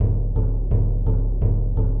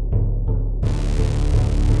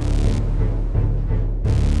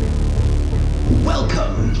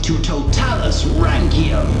to Totalis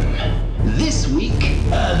Rankium. This week,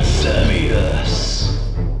 Anthemius.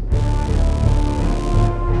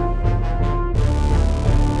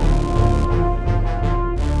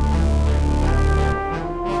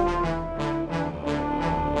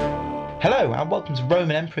 Hello and welcome to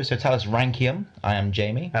Roman Emperors Totalis Rankium. I am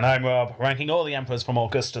Jamie. And I'm Rob, ranking all the emperors from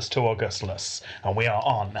Augustus to Augustulus. And we are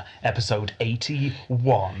on episode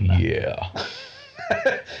 81. Yeah.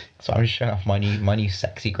 So I'm just showing off my new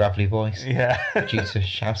sexy gravelly voice. Yeah. Due to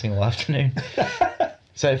shouting all afternoon.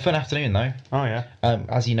 So fun afternoon though. Oh yeah.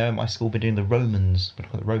 As you know, in my school we've been doing the Romans. What do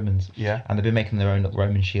you call it? Romans. Yeah. And they've been making their own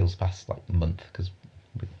Roman shields past like a month because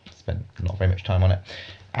we spent not very much time on it.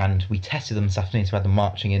 And we tested them this afternoon, so we had them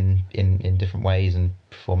marching in different ways and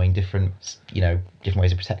performing different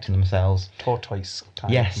ways of protecting themselves. Tortoise type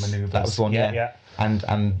Yes, manoeuvres. that was one, yeah. And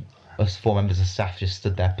us 4 members of staff just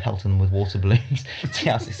stood there pelting them with water balloons to see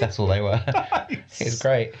how successful they were. Nice. It was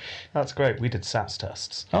great. That's great. We did SATs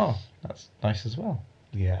tests. Oh, that's nice as well.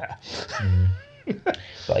 Yeah.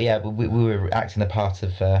 But yeah, we were acting the part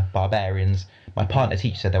of barbarians. My partner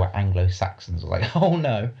teacher said they were Anglo-Saxons. I was like, oh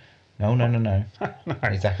no. No. Nice.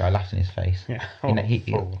 Exactly, I laughed in his face. Yeah.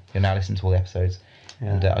 He'll now listen to all the episodes.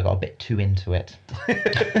 Yeah. And I got a bit too into it.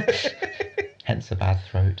 Hence a bad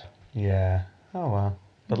throat. Yeah. Oh well.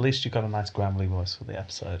 But at least you got a nice gravelly voice for the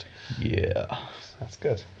episode. Yeah. That's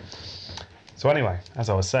good. So anyway, as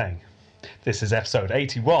I was saying, this is episode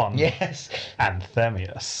 81. Yes.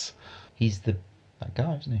 Anthemius. He's that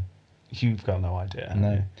guy, isn't he? You've got no idea.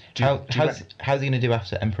 No. How's he going to do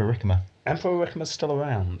after Emperor Ricimer? Emperor Ricimer's still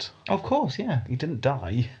around. Of course, yeah. He didn't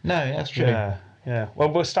die. No, that's true. Yeah.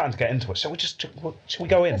 Well, we're starting to get into it. Shall we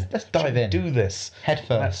go in? Let's dive in. Do this. Head first.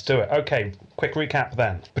 Let's do it. Okay, quick recap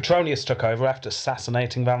then. Petronius took over after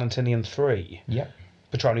assassinating Valentinian III. Yep.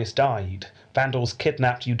 Petronius died. Vandals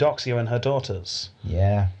kidnapped Eudoxia and her daughters.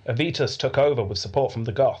 Yeah. Avitus took over with support from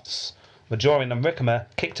the Goths. Majorian and Ricimer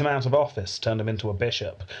kicked him out of office, turned him into a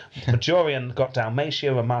bishop. Majorian got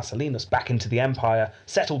Dalmatia and Marcellinus back into the empire,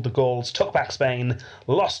 settled the Gauls, took back Spain,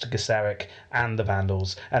 lost to Gesseric and the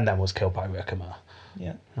Vandals, and then was killed by Ricimer.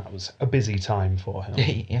 Yeah. That was a busy time for him.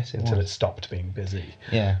 Yes, it until was. it stopped being busy.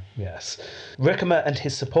 Yeah. Yes. Ricimer and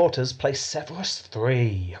his supporters placed Severus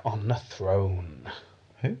III on the throne.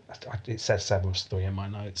 Who? It says Severus III in my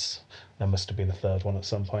notes. There must have been a third one at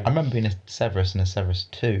some point. I remember being a Severus and a Severus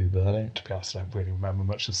II, but I don't... To be honest, I don't really remember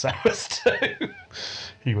much of Severus II.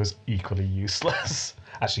 He was equally useless.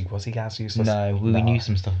 Actually, was he as useless? No, we knew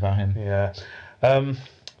some stuff about him. Yeah.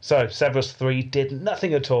 So Severus III did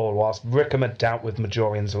nothing at all whilst Ricimer dealt with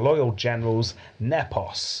Majorian's loyal generals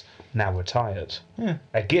Nepos, now retired,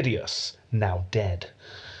 Aegidius, now dead,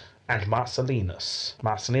 and Marcellinus.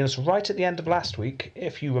 Marcellinus, right at the end of last week,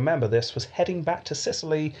 if you remember this, was heading back to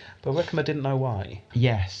Sicily, but Ricimer didn't know why.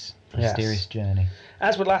 Yes. Mysterious journey.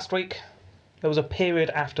 As with last week, there was a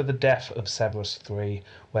period after the death of Severus III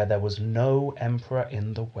where there was no emperor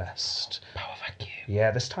in the West. Power vacuum.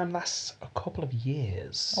 Yeah, this time lasts a couple of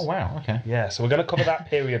years. Oh, wow, okay. Yeah, so we're going to cover that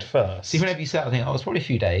period first. See, whenever you say that, I think, it's probably a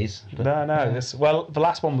few days. But, No. The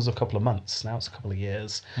last one was a couple of months. Now it's a couple of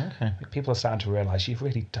years. Okay. People are starting to realise you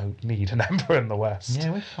really don't need an emperor in the West.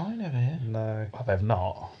 Yeah, we're fine over here. No. Well, they've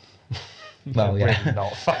not. Well, They're yeah. really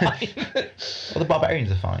not fine. Well, the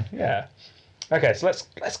barbarians are fine. Yeah. Okay, so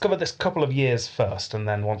let's cover this couple of years first, and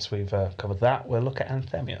then once we've covered that, we'll look at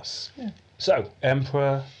Anthemius. Yeah. So,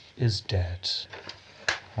 Emperor is dead.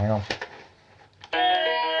 Hang on.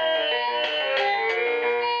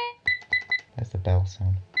 There's the bell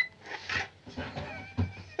sound.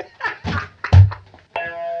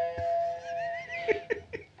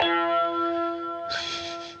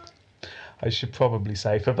 I should probably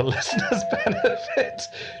say, for the listeners' benefit,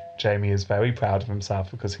 Jamie is very proud of himself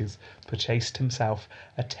because he's purchased himself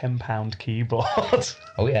a £10 keyboard.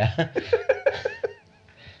 Oh, yeah.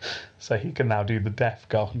 So he can now do the deaf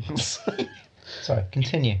gongs. Sorry,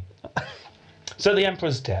 continue. So the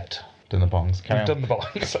Emperor's dead. Done the bongs. Carry We've on. done the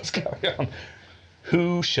bongs, let's carry on.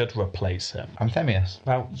 Who should replace him? Anthemius.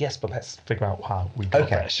 Well, yes, but let's figure out how we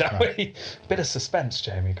got there, shall we? Bit of suspense,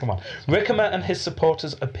 Jamie, come on. Ricimer and his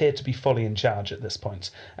supporters appeared to be fully in charge at this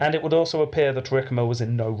point, and it would also appear that Ricimer was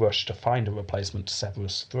in no rush to find a replacement to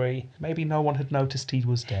Severus III. Maybe no one had noticed he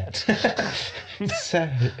was dead. So,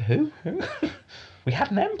 who? We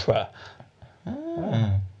had an emperor. Oh.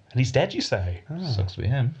 And he's dead, you say? Sucks to be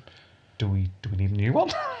him. Do we need a new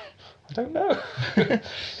one? I don't know.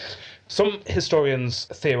 Some historians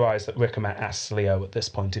theorise that Ricimer asks Leo at this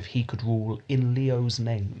point if he could rule in Leo's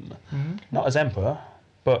name. Not as emperor,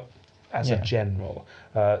 but as Yeah. a general.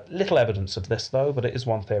 Little evidence of this, though, but it is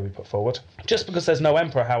one theory put forward. Just because there's no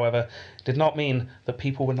emperor, however, did not mean that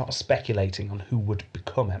people were not speculating on who would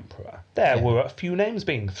become emperor. There Yeah. were a few names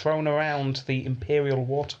being thrown around the imperial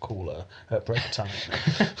water cooler at break time.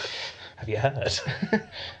 Have you heard?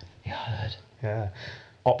 Yeah, I heard. Yeah.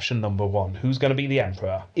 Option number 1. Who's going to be the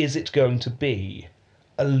emperor? Is it going to be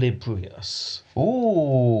Olybrius?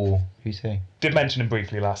 Ooh, who's he? Did mention him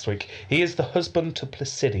briefly last week. He is the husband to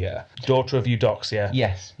Placidia, daughter of Eudoxia.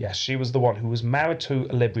 Yes. Yes, she was the one who was married to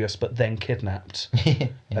Olybrius but then kidnapped. Yeah.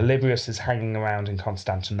 Olybrius is hanging around in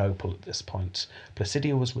Constantinople at this point.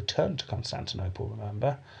 Placidia was returned to Constantinople,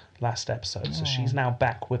 remember? Last episode. So she's now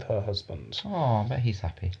back with her husband. Oh, I bet he's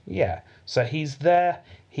happy. Yeah, so he's there.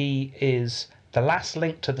 He is the last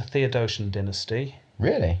link to the Theodosian dynasty.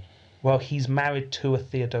 Really? Well, he's married to a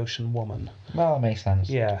Theodosian woman. Well, that makes sense.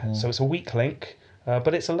 Yeah, so it's a weak link,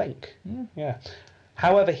 but it's a link. Yeah.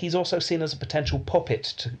 However, he's also seen as a potential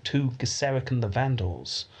puppet to Gesseric and the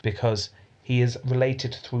Vandals because he is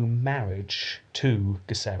related through marriage to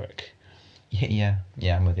Gesseric. Yeah,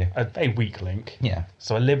 I'm with you. A weak link. Yeah.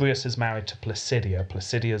 So Olybrius is married to Placidia.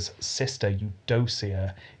 Placidia's sister,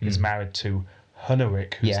 Eudocia, is married to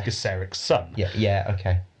Huneric, who's Yes. Gesseric's son. Yeah,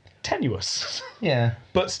 okay. Tenuous. Yeah.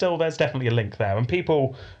 But still, there's definitely a link there. And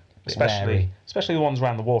people, wary. especially the ones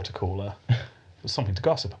around the water cooler, there's something to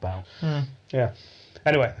gossip about. Yeah.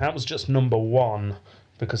 Anyway, that was just number 1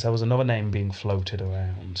 because there was another name being floated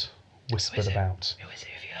around, whispered about. Who is it,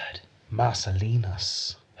 have you heard?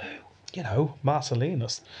 Marcellinus. Who? You know,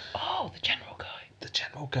 Marcellinus. Oh, the general guy. The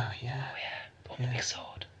general guy, yeah. Oh, yeah. The one with the big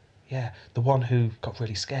sword. Yeah, the one who got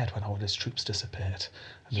really scared when all his troops disappeared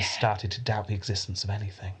and Yeah. has started to doubt the existence of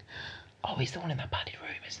anything. Oh, he's the one in that padded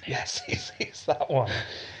room, isn't he? Yes, he's that one.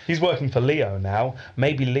 He's working for Leo now.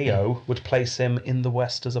 Maybe Leo would place him in the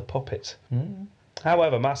West as a puppet.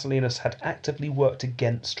 However, Marcellinus had actively worked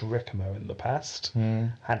against Ricimer in the past,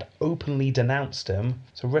 had openly denounced him,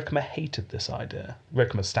 so Ricimer hated this idea.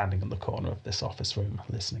 Ricimer's standing in the corner of this office room,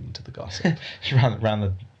 listening to the gossip,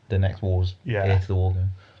 round the next walls. Yeah. Ear to the wall going,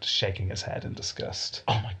 just shaking his head in disgust.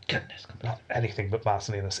 oh my goodness. Not anything but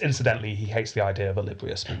Marcellinus. Incidentally, he hates the idea of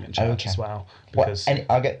Olybrius being in charge Okay. as well. What? Because,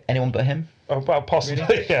 I'll get anyone but him? oh, well,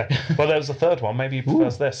 possibly, yeah. Well, there was a third one. Maybe he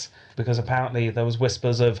prefers this. Because apparently there was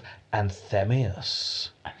whispers of Anthemius.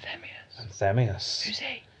 Anthemius. Who's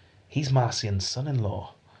he? He's Marcian's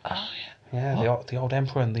son-in-law. Oh, Yeah, the old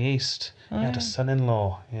emperor in the east. He had a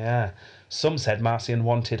son-in-law, yeah. Some said Marcian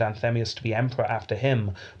wanted Anthemius to be emperor after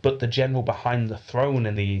him, but the general behind the throne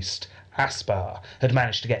in the east, Aspar, had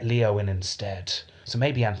managed to get Leo in instead. So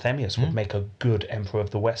maybe Anthemius would make a good emperor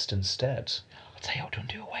of the west instead. I'll tell you what, don't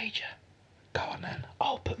do a wager. Go on then.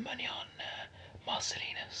 I'll put money on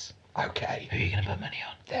Marcellinus. Okay. Who are you going to put money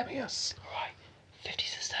on? Anthemius. Alright, 50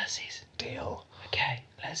 sesterces. Deal. Okay,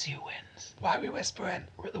 let's see who wins. Why are we whispering?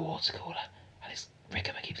 We're at the water cooler, and it's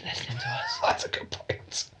Ricimer keeps listening to us. That's a good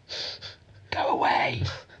point. Go away!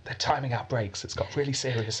 They're timing our breaks. It's got really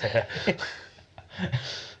serious here.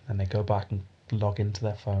 And they go back and log into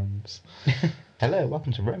their phones. Hello,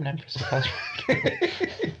 welcome to Roman Empress of Persia.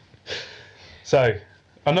 So,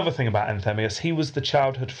 another thing about Anthemius, he was the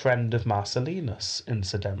childhood friend of Marcellinus,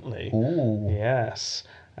 incidentally. Ooh. Yes.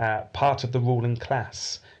 Part of the ruling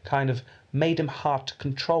class. Kind of made him hard to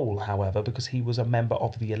control, however, because he was a member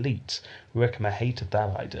of the elite. Ricimer hated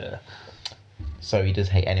that idea. So he does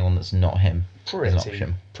hate anyone that's not him. As an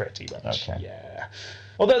option. Pretty much, Okay. yeah.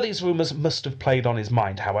 Although these rumours must have played on his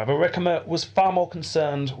mind, however, Ricimer was far more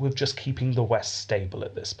concerned with just keeping the West stable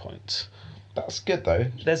at this point. That's good though.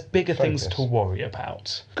 There's bigger things Focus. to worry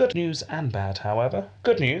about. Good news and bad, however.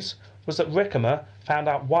 Good news was that Ricimer found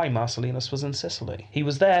out why Marcellinus was in Sicily. He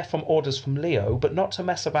was there from orders from Leo, but not to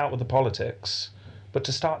mess about with the politics, but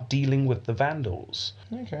to start dealing with the Vandals.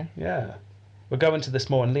 Okay. Yeah. We'll go into this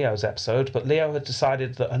more in Leo's episode, but Leo had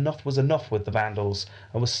decided that enough was enough with the Vandals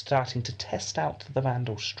and was starting to test out the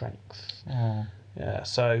Vandal strength. Oh, Yeah,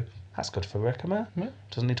 so that's good for Ricimer. Yeah.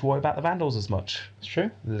 Doesn't need to worry about the Vandals as much. it's true.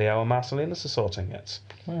 Leo and Marcellinus are sorting it.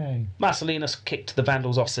 Hey. Marcellinus kicked the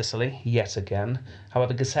Vandals off Sicily, yet again.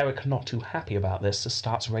 However, Gesseric, not too happy about this,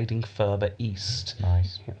 starts raiding further east.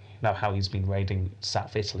 Nice. You know how he's been raiding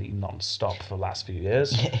South Italy non-stop for the last few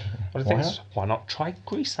years? Yeah. What do you Why think? Why not try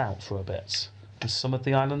Greece out for a bit? And some of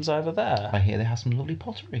the islands over there. I hear they have some lovely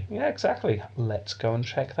pottery. Yeah, exactly. Let's go and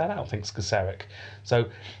check that out, thinks Gesseric. So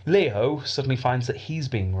Leo suddenly finds that he's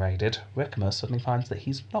being raided. Ricimer suddenly finds that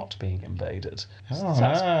he's not being invaded. Oh, So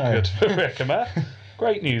that's no. good for Ricimer.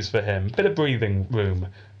 Great news for him. Bit of breathing room,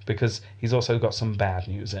 because he's also got some bad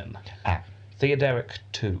news in. Ah. Theoderic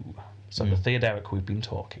II, So the Theoderic we've been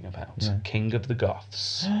talking about, King of the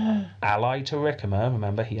Goths, ally to Ricimer.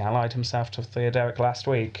 Remember, he allied himself to Theoderic last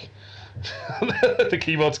week. The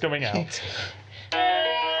keyboard's coming out.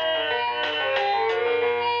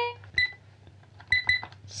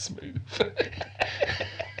 Smooth.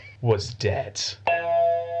 Was dead.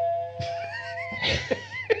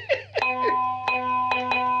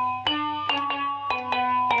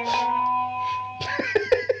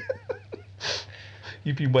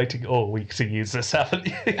 You've been waiting all week to use this, haven't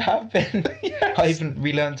you? I have been. Yes. I even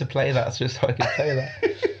relearned to play that just so I could play that.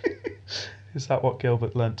 Is that what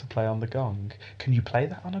Gilbert learnt to play on the gong? Can you play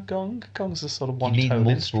that on a gong? Gong's a sort of You one-tone need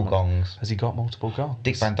multiple instrument. gongs. Has he got multiple gongs?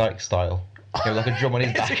 Dick Van Dyke style. Go like a drum on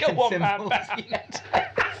his back. Is he a and one-man cymbals. band?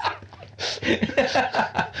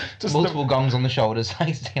 Just Multiple gongs on the shoulders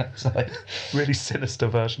facing outside. really sinister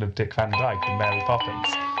version of Dick Van Dyke in Mary Poppins.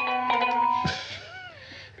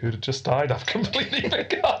 Who'd have just died? I've completely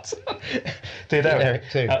forgotten. Theoderic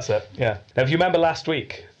too. That's it, yeah. Now, if you remember last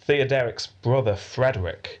week, Theoderic's brother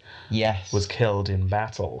Frederick Yes. was killed in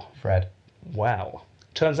battle. Fred. Well,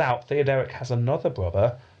 turns out Theoderic has another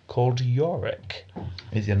brother called Yorick.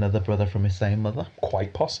 Is he another brother from his same mother?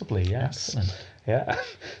 Quite possibly, yes. Excellent. Yeah.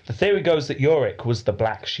 The theory goes that Yorick was the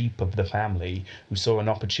black sheep of the family who saw an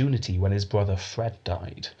opportunity when his brother Fred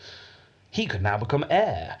died. He could now become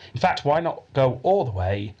heir. In fact, why not go all the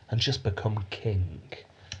way and just become king?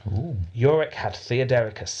 Ooh. Yorick had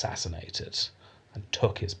Theoderic assassinated and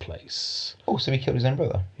took his place. Oh, so he killed his own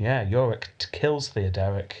brother? Yeah, Yorick kills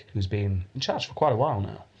Theoderic, who's been in charge for quite a while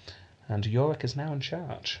now. And Yorick is now in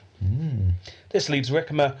charge. This leaves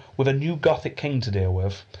Ricimer with a new Gothic king to deal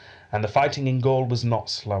with, and the fighting in Gaul was not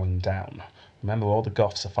slowing down. Remember, all the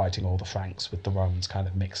Goths are fighting all the Franks, with the Romans kind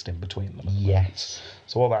of mixed in between them. Yes.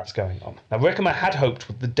 So all that's going on. Now, Ricimer had hoped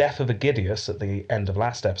with the death of Aegidius at the end of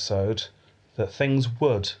last episode that things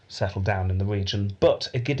would settle down in the region, but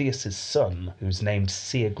Aegidius' son, who's named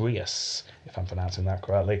Syagrius, if I'm pronouncing that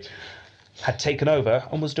correctly, had taken over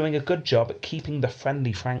and was doing a good job at keeping the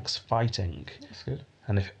friendly Franks fighting. That's good.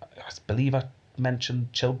 And I believe I mentioned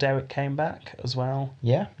Childeric came back as well.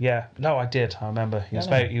 Yeah? Yeah, no, I did. I remember he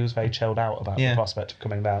was very chilled out about the prospect of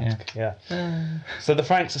coming back. Yeah. So the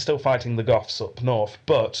Franks are still fighting the Goths up north,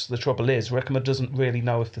 but the trouble is, Ricimer doesn't really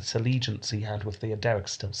know if this allegiance he had with Theoderic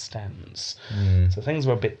still stands. So things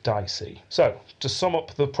were a bit dicey. So to sum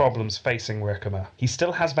up the problems facing Ricimer, he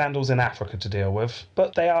still has Vandals in Africa to deal with,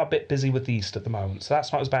 but they are a bit busy with the East at the moment, so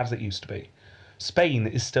that's not as bad as it used to be. Spain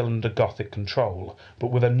is still under Gothic control, but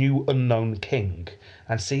with a new unknown king,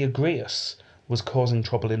 and Syagrius was causing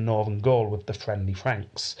trouble in northern Gaul with the friendly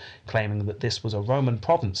Franks, claiming that this was a Roman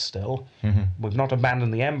province still. We've not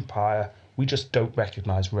abandoned the empire, we just don't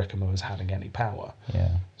recognise Ricimer as having any power.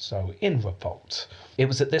 Yeah. So, in revolt. It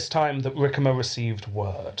was at this time that Ricimer received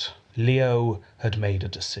word. Leo had made a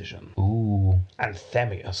decision. Ooh.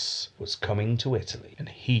 Anthemius was coming to Italy, and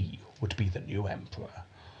he would be the new emperor.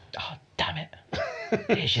 Oh, damn it.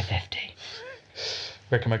 Here's your 50.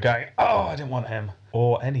 Ricimer going, oh, I didn't want him.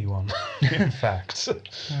 Or anyone, in fact.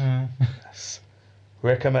 Yes.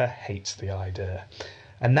 Ricimer hates the idea.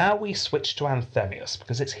 And now we switch to Anthemius,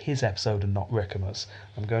 because it's his episode and not Ricimer's.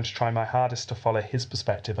 I'm going to try my hardest to follow his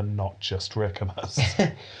perspective and not just Ricimer's.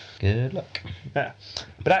 Good luck. Yeah.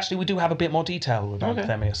 But actually, we do have a bit more detail with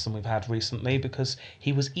Anthemius than we've had recently, because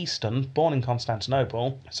he was Eastern, born in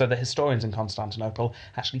Constantinople, so the historians in Constantinople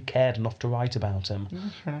actually cared enough to write about him,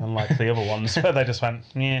 unlike the other ones, where they just went,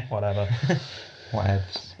 yeah, whatever.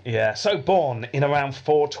 Whatevs. Yeah, so born in around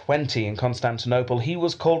 420 in Constantinople, he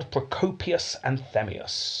was called Procopius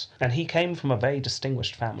Anthemius, and he came from a very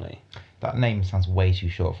distinguished family. That name sounds way too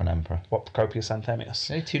short for an emperor. What, Procopius Anthemius?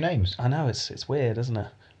 Only 2 names. I know, it's weird, isn't it?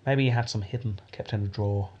 Maybe he had some hidden, kept in a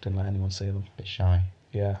drawer, didn't let anyone see them. Bit shy.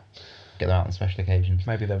 Yeah. Get them out on special occasions.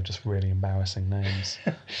 Maybe they were just really embarrassing names.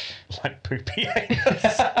 Like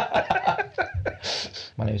Pupienus.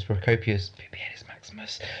 My name is Procopius Pupienus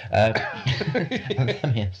Maximus.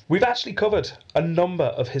 Anthemius. We've actually covered a number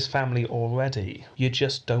of his family already. You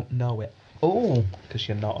just don't know it. Oh. Because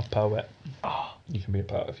you're not a poet. Oh, you can be a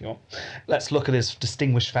poet if you want. Let's look at his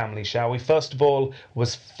distinguished family, shall we? First of all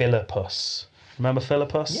was Philippus. Remember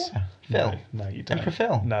Philippus? Yeah. Phil. No, you don't. Emperor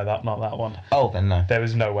Phil. No, not that one. Oh, then no. There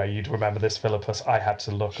is no way you'd remember this Philippus. I had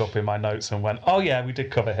to look up in my notes and went, oh yeah, we did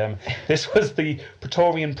cover him. This was the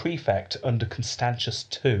Praetorian prefect under Constantius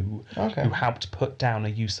II, who helped put down a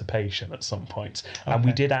usurpation at some point. And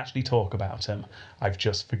we did actually talk about him. I've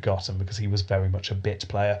just forgotten because he was very much a bit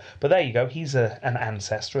player. But there you go, he's an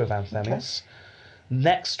ancestor of Anthemius.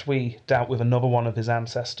 Next we dealt with another one of his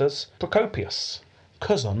ancestors, Procopius,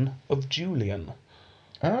 cousin of Julian.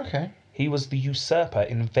 Oh, okay. He was the usurper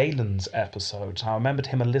in Valen's episode. I remembered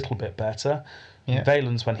him a little bit better. Yeah.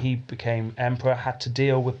 Valens, when he became emperor, had to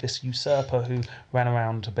deal with this usurper who ran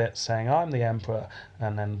around a bit saying, I'm the emperor,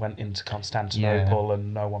 and then went into Constantinople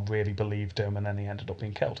and no one really believed him, and then he ended up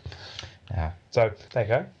being killed. Yeah. So, there you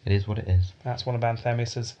go. It is what it is. That's one of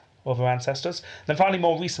Anthemius's other ancestors. Then finally,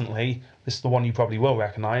 more recently, this is the one you probably will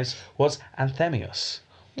recognise, was Anthemius,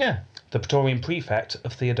 Yeah. the Praetorian prefect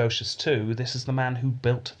of Theodosius II. This is the man who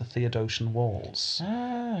built the Theodosian walls.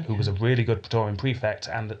 Who was a really good Praetorian prefect,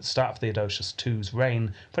 and at the start of Theodosius II's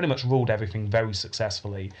reign, pretty much ruled everything very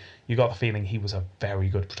successfully. You got the feeling he was a very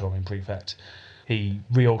good Praetorian prefect. He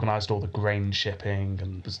reorganised all the grain shipping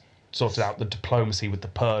and sorted out the diplomacy with the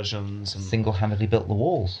Persians and Single-handedly built the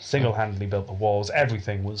walls. single-handedly built the walls.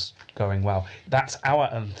 Everything was going well. That's our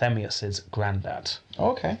Anthemius's granddad.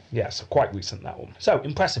 Oh, okay. Yeah, so quite recent, that one. So,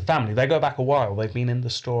 impressive family. They go back a while. They've been in the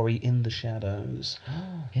story In the Shadows.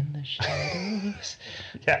 In the shadows.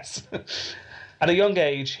 Yes. At a young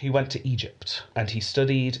age, he went to Egypt, and he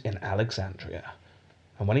studied in Alexandria.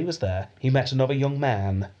 And when he was there, he met another young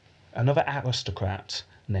man, another aristocrat,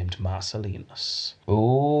 named Marcellinus.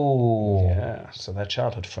 Ooh. Yeah, so they're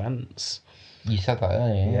childhood friends. You said that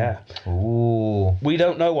earlier. Yeah. Ooh. We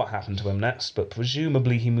don't know what happened to him next, but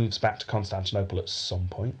presumably he moves back to Constantinople at some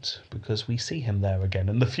point, because we see him there again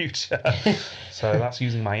in the future. So that's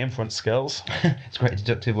using my inference skills. It's great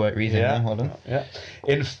deductive work reasoning there. Hold on. Yeah.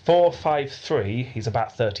 In 453, he's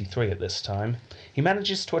about 33 at this time, he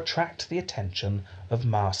manages to attract the attention of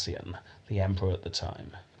Marcian, the emperor at the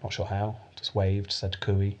time. Not sure how, just waved, said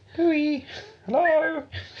cooey. Hooey. Hello!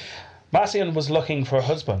 Marcian was looking for a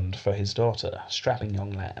husband for his daughter, strapping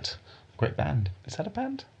young lad. Great band. Is that a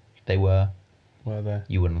band? They were. Were they?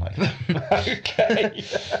 You wouldn't like them. Okay.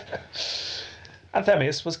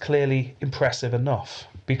 Anthemius was clearly impressive enough,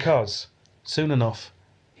 because soon enough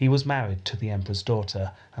he was married to the emperor's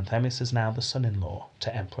daughter. Anthemius is now the son-in-law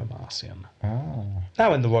to Emperor Marcian. Oh.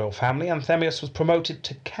 Now in the royal family, Anthemius was promoted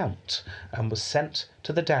to count and was sent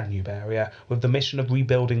to the Danube area with the mission of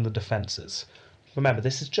rebuilding the defences. Remember,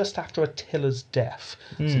 this is just after Attila's death,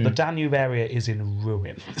 so the Danube area is in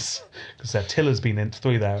ruins, because Attila's been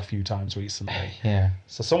through there a few times recently. Yeah.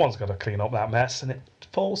 So someone's got to clean up that mess, and it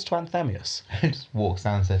falls to Anthemius. Just walks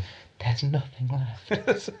down and says, "There's nothing left.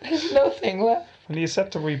 There's nothing left." When you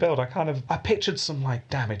said to rebuild, I pictured some like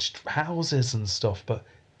damaged houses and stuff, but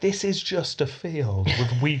this is just a field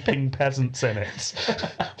with weeping peasants in it.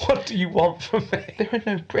 What do you want from me? There are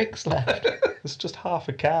no bricks left. It's just half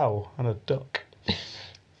a cow and a duck.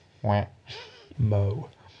 Wah. Mo.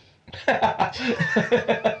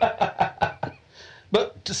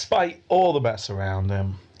 But despite all the mess around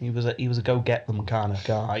him, he was a go-get-them kind of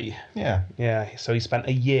guy. Yeah. Yeah, so he spent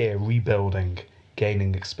a year rebuilding,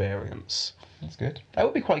 gaining experience. That's good. That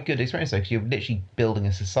would be quite good experience though, because you're literally building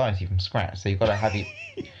a society from scratch. So you've got to have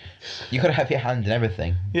you've got to have your hand in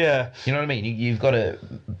everything. Yeah. You know what I mean? You've got to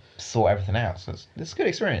sort everything out. So it's a good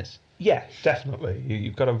experience. Yeah, definitely.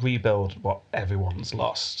 You've got to rebuild what everyone's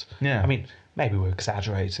lost. Yeah. I mean, maybe we're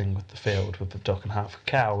exaggerating with the field with the duck and half a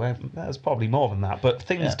cow. There's probably more than that, but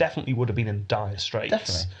things definitely would have been in dire straits.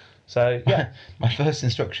 Definitely. So, yeah. My first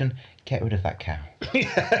instruction, get rid of that cow.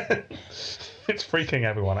 It's freaking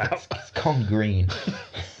everyone out. It's gone green.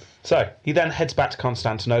 So, he then heads back to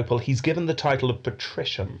Constantinople. He's given the title of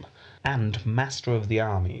Patrician and Master of the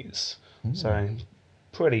Armies. So,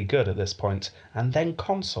 pretty good at this point. And then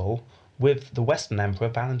consul with the Western Emperor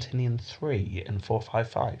Valentinian III in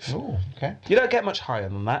 455. Oh, okay. You don't get much higher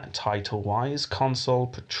than that, title-wise. Consul,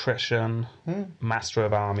 Patrician, Master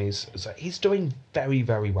of Armies. So he's doing very,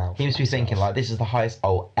 very well. He must be thinking, like, this is the highest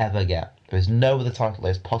I'll ever get. There's no other title that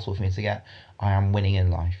is possible for me to get. I am winning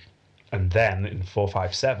in life. And then, in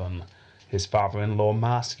 457, his father-in-law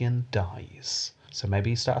Marcian dies. So maybe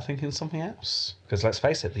he started thinking something else. Because let's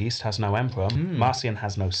face it, the East has no emperor. Marcian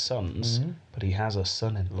has no sons, but he has a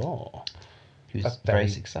son-in-law. Who's very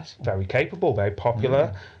successful. Very capable, very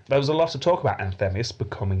popular. There was a lot of talk about Anthemius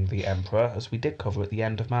becoming the emperor, as we did cover at the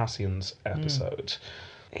end of Marcian's episode.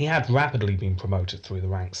 He had rapidly been promoted through the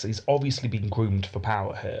ranks. He's obviously been groomed for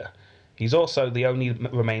power here. He's also the only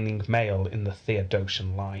remaining male in the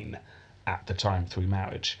Theodosian line at the time through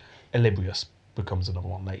marriage. Olybrius becomes another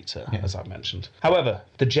one later, as I mentioned. However,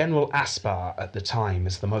 the General Aspar at the time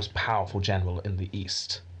is the most powerful general in the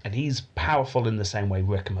East. And he's powerful in the same way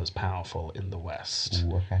Ricimer's powerful in the West.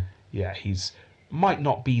 Ooh, okay. Yeah, might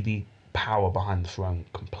not be the power behind the throne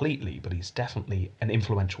completely, but he's definitely an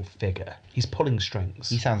influential figure. He's pulling strings.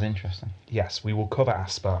 He sounds interesting. Yes, we will cover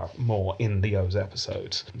Aspar more in Leo's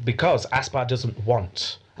episodes. Because Aspar doesn't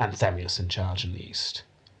want Anthemius in charge in the East.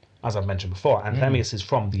 as I've mentioned before, Anthemius is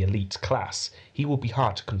from the elite class. He will be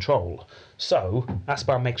hard to control. So,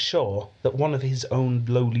 Aspar makes sure that one of his own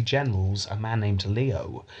lowly generals, a man named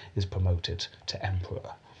Leo, is promoted to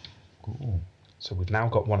emperor. Ooh. So we've now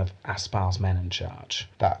got one of Aspar's men in charge.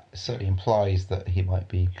 That certainly implies that he might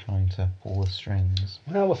be trying to pull the strings.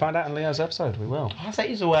 Well, we'll find out in Leo's episode, we will. That's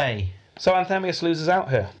ages away. So Anthemius loses out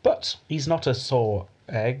here, but he's not a sore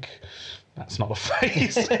egg. That's not a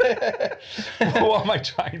phrase. What am I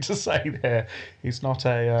trying to say there? He's not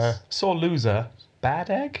a sore loser. Bad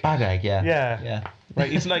egg? Bad egg, yeah. Yeah. Right,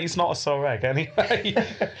 he's not a sore egg anyway.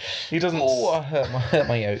 He doesn't. Oh, I hurt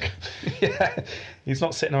my yoke. Yeah, he's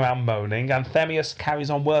not sitting around moaning. Anthemius carries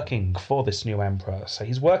on working for this new emperor. So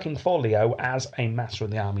he's working for Leo as a master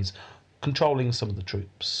of the armies, controlling some of the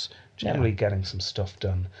troops, generally getting some stuff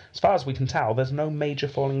done. As far as we can tell, there's no major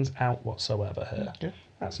fallings out whatsoever here. Yeah.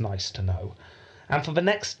 That's nice to know. And for the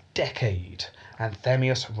next decade,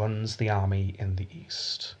 Anthemius runs the army in the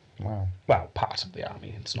east. Wow. Well, part of the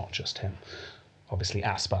army. It's not just him. Obviously,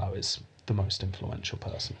 Aspar is the most influential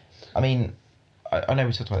person. I mean, I know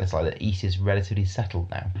we talked about this, like the East is relatively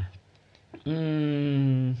settled now.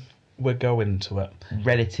 We're going to it.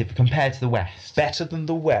 Relative compared to the West. Better than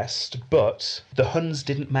the West, but the Huns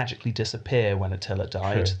didn't magically disappear when Attila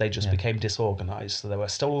died. True, They just yeah. became disorganised. So there were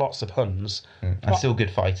still lots of Huns. And still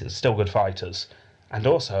good fighters. Still good fighters. And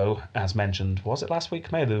also, as mentioned, was it last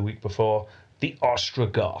week, maybe the week before, the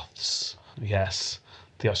Ostrogoths. Yes,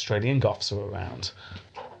 the Australian Goths are around.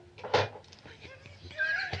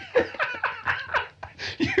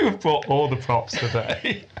 You've brought all the props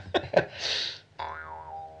today.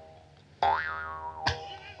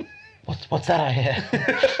 What's that I hear?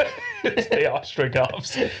 It's the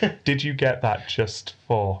Ostrogoths. Did you get that just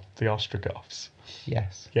for the Ostrogoths?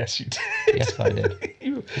 Yes. Yes, you did. Yes, I did.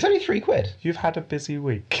 It's only £3. You've had a busy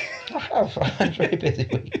week. I have. I had a very busy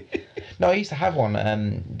week. No, I used to have one.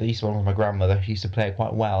 They used to one with my grandmother. She used to play it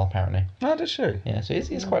quite well, apparently. Oh, did she? Yeah, so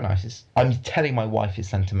it's quite nice. I'm telling my wife it's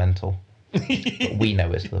sentimental. But we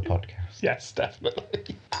know it's for the podcast. Yes,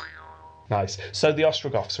 definitely. Nice. So the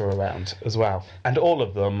Ostrogoths are around as well. And all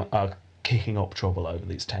of them are kicking up trouble over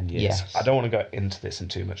these 10 years. Yes. I don't want to go into this in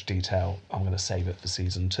too much detail. I'm going to save it for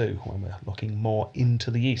season 2 when we're looking more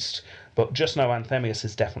into the east. But just know Anthemius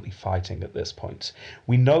is definitely fighting at this point.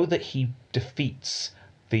 We know that he defeats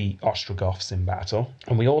the Ostrogoths in battle,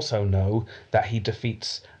 and we also know that he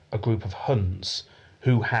defeats a group of Huns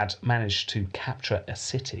who had managed to capture a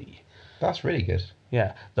city. That's really good.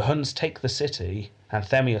 Yeah, the Huns take the city,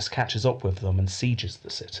 Anthemius catches up with them and sieges the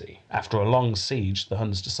city. After a long siege, the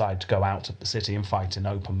Huns decide to go out of the city and fight in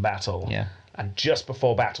open battle. Yeah. And just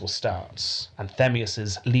before battle starts,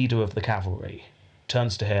 Anthemius's leader of the cavalry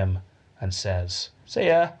turns to him and says, "See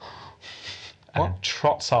ya," and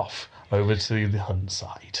trots off over to the Hun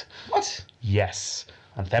side. What? Yes,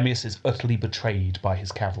 Anthemius is utterly betrayed by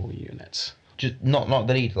his cavalry unit. Just not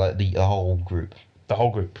the leader, like the whole group. The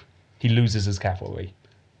whole group. He loses his cavalry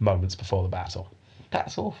moments before the battle.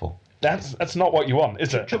 That's awful. That's not what you want,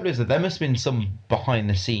 is The it? trouble is that there must have been some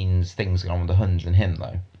behind-the-scenes things going on with the Huns and him,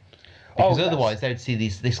 though. Because yes. otherwise they would see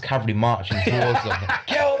this cavalry marching towards them.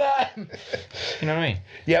 Kill them! You know what I mean?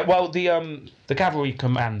 Yeah, well, the cavalry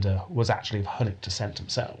commander was actually of Hunnic descent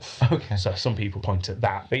himself. Okay. So some people point at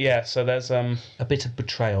that. But yeah, so there's a bit of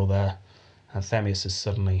betrayal there. Anthemius is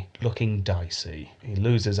suddenly looking dicey. He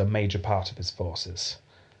loses a major part of his forces.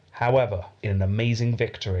 However, in an amazing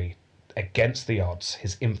victory against the odds,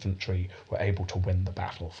 his infantry were able to win the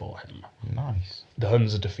battle for him. Nice. The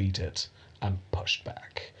Huns are defeated and pushed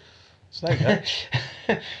back. So there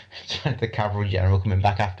you go. The cavalry general coming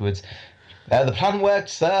back afterwards. The plan worked,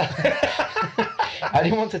 sir. I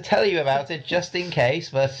didn't want to tell you about it just in case,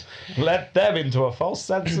 but... Led them into a false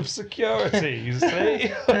sense of security, you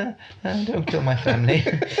see? Don't kill my family.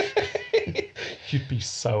 You'd be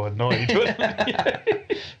so annoyed, wouldn't you?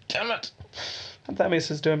 Damn it.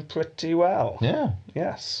 Anthemius is doing pretty well. Yeah.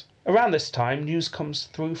 Yes. Around this time, news comes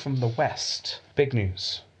through from the west. Big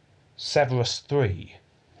news. Severus III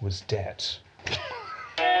was dead.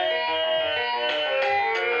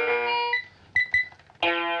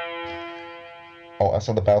 Oh, that's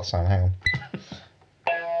not the bell sound. Hang on.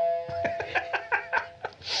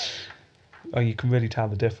 Oh, you can really tell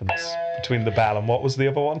the difference between the bell and what was the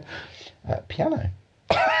other one? Piano.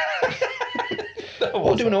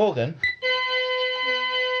 Or do an organ.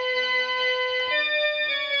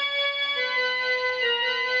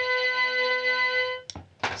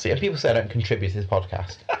 See, people say I don't contribute to this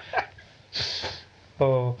podcast.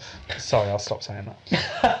 Oh, sorry, I'll stop saying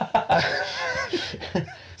that.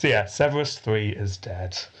 So yeah, Severus III is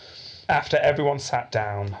dead. After everyone sat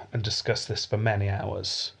down and discussed this for many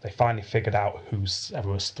hours, they finally figured out who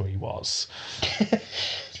Severus III was.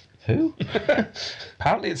 Who?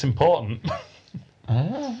 Apparently it's important.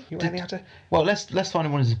 Oh, You really had to... well, let's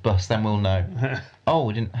find one of his bust, then we'll know. Oh,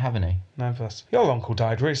 we didn't have any. No, first. Your uncle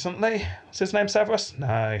died recently. What's his name, Severus?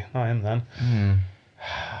 No, not him then.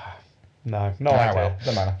 No, no idea. Well,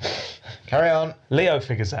 doesn't matter. Carry on. Leo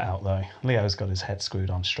figures it out, though. Leo's got his head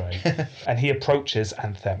screwed on straight. And he approaches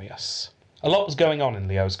Anthemius. A lot was going on in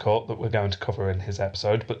Leo's court that we're going to cover in his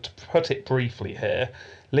episode, but to put it briefly here,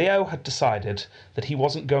 Leo had decided that he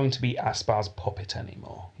wasn't going to be Aspar's puppet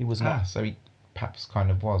anymore. He was not. So he perhaps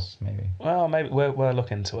kind of was, maybe. Well, maybe we'll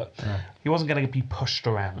look into it. Right. He wasn't going to be pushed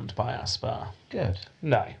around by Aspar. Good.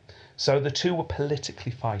 No. So the two were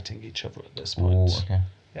politically fighting each other at this point. Ooh, okay.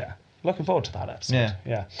 Yeah. Looking forward to that episode.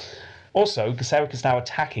 Yeah. Also, Gesseric is now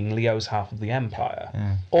attacking Leo's half of the Empire.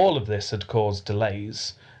 Yeah. All of this had caused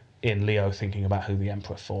delays in Leo thinking about who the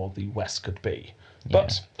Emperor for the West could be.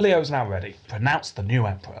 But Leo's now ready to announce the new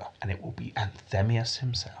Emperor, and it will be Anthemius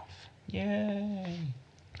himself. Yay.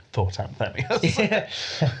 Thought Anthemius. Yeah.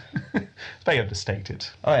 It's very understated.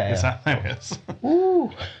 Oh, yeah, It's yeah. Anthemius.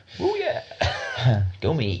 Ooh. Oh, yeah.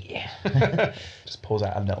 Dummy. Just pulls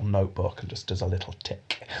out a little notebook and just does a little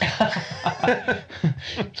tick.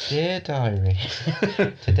 Dear diary,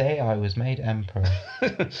 today I was made emperor,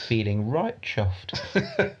 feeling right chuffed.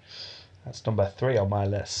 That's number 3 on my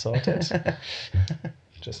list, sorted.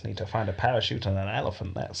 Just need to find a parachute and an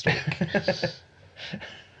elephant next week.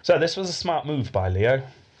 So this was a smart move by Leo.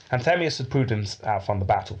 Anthemius had proved himself on the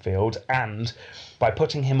battlefield, and by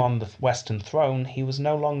putting him on the Western throne, he was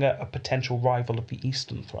no longer a potential rival of the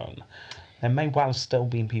Eastern throne. There may well still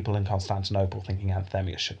be people in Constantinople thinking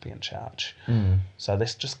Anthemius should be in charge. So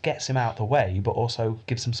this just gets him out of the way, but also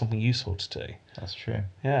gives him something useful to do. That's true.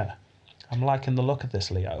 Yeah. I'm liking the look of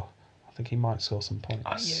this Leo. I think he might score some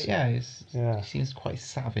points. He seems quite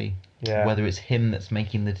savvy. Yeah. Whether it's him that's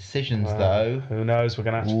making the decisions, though. Who knows? We're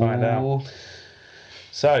going to have to find out. Ooh.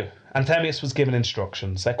 So, Anthemius was given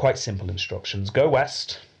instructions. They're quite simple instructions. Go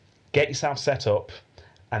west, get yourself set up,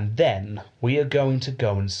 and then we are going to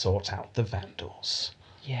go and sort out the Vandals.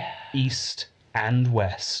 Yeah. East and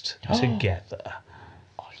west together.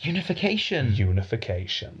 Unification.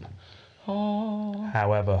 Unification. Oh.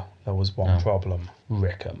 However, there was one problem.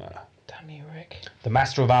 Ricimer. Damn you, Rick. The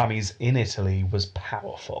master of armies in Italy was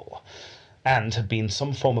powerful and had been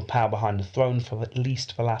some form of power behind the throne for at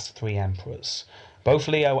least the last 3 emperors. Both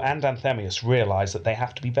Leo and Anthemius realise that they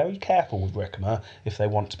have to be very careful with Ricimer if they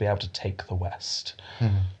want to be able to take the West.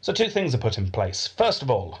 So 2 things are put in place. First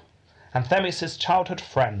of all, Anthemius' childhood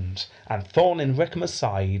friend and thorn in Ricimer's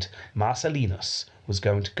side, Marcellinus, was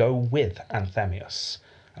going to go with Anthemius.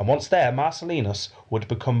 And once there, Marcellinus would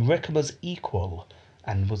become Ricimer's equal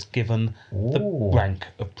and was given the rank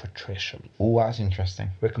of patrician. Oh, that's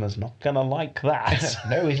interesting. Ricimer's not going to like that.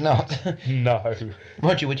 No, he's not. No.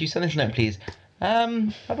 Roger, would you send this note, please?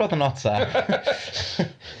 I'd rather not, sir.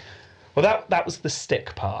 Well, that was the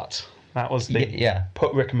stick part. That was the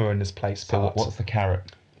put Ricimer in his place So part. what's the carrot?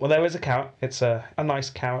 Well, there is a carrot. It's a nice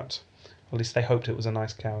carrot. At least they hoped it was a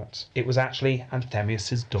nice carrot. It was actually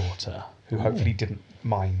Anthemius' daughter, who hopefully didn't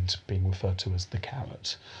mind being referred to as the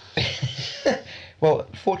carrot. Well,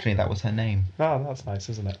 fortunately, that was her name. Oh, that's nice,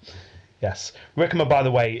 isn't it? Yes. Ricimer, by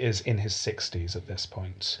the way, is in his 60s at this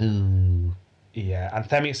point. Ooh. Yeah,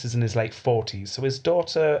 Anthemius is in his late 40s, so his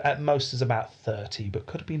daughter at most is about 30, but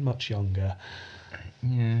could have been much younger.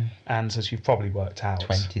 Yeah. And as you've probably worked out...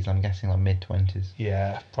 20s, I'm guessing, like mid-20s.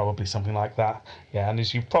 Yeah, probably something like that. Yeah, and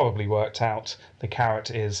as you've probably worked out, the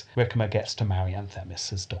carrot is Ricimer gets to marry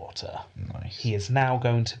Anthemius' daughter. Nice. He is now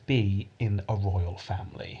going to be in a royal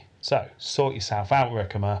family. So, sort yourself out,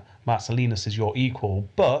 Ricimer. Marcellinus is your equal,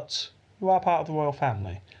 but you are part of the royal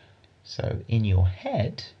family. So, in your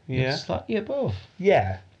head, Yeah. you're slightly above.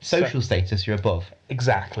 Yeah. Social status, you're above.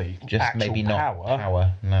 Exactly. Just Actual maybe not power,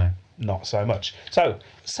 power. No. not so much. So,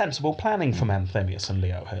 sensible planning from Anthemius and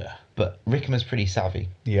Leo here. But Ricimer's pretty savvy.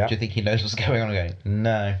 Yeah. Do you think he knows what's going on? Going,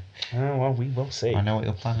 no. Oh, well, we will see. I know what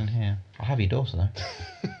you're planning here. I'll have your daughter,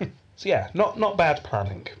 though. So yeah, not bad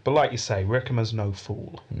planning. But like you say, Ricimer's no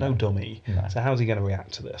fool, no dummy. No. So how's he going to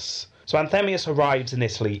react to this? So Anthemius arrives in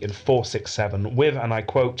Italy in 467 with, and I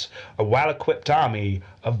quote, a well-equipped army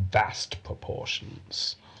of vast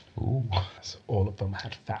proportions. Ooh. So all of them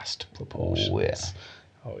had vast proportions. Oh, yeah.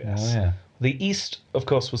 Oh, yes. Oh, yeah. The East, of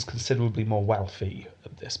course, was considerably more wealthy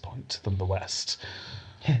at this point than the West.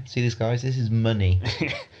 See this, guys? This is money.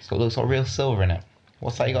 Looks like real silver in it.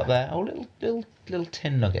 What's that you got there? Oh, little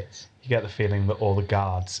tin nuggets. You get the feeling that all the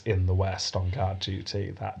guards in the West on guard duty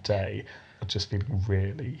that day are just feeling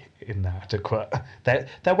really inadequate.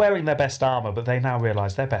 They're wearing their best armour, but they now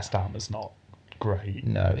realise their best armour's not great.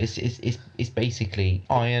 No, it's basically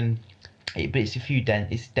iron. But it's a few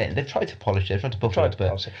dents. They've tried to polish it. They've tried to buff it,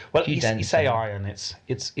 but well, you say iron.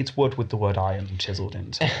 It's wood with the word iron chiselled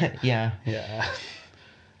into it. Yeah. Yeah.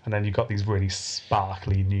 And then you've got these really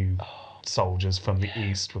sparkly new soldiers from the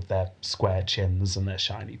east with their square chins and their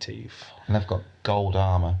shiny teeth. And they've got gold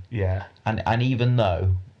armour. Yeah. And even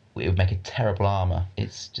though it would make a terrible armour,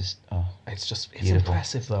 it's it's beautiful.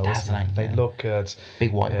 Impressive though, isn't Dazzling, it? They yeah. look good.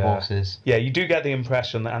 Big white horses. Yeah, you do get the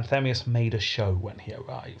impression that Anthemius made a show when he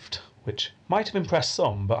arrived, which might have impressed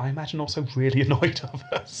some, but I imagine also really annoyed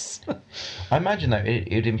others. I imagine though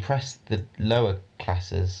it would impress the lower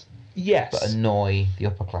classes, Yes. but annoy the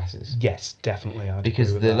upper classes. Yes, definitely. I'd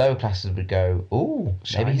Because agree with the that. lower classes would go, "Ooh, maybe he's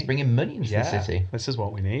Shiny. bringing money into the city." This is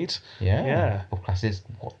what we need. Yeah. Yeah. Upper classes,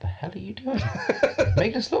 what the hell are you doing?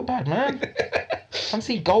 Making us look bad, man. I haven't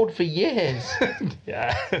seen gold for years.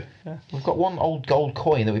 Yeah. We've got one old gold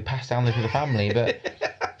coin that we passed down to the family, but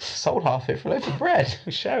sold half it for a loaf of bread.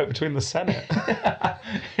 We share it between the Senate.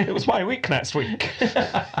 It was my week next week.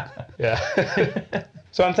 Yeah.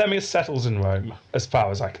 So Anthemius settles in Rome. As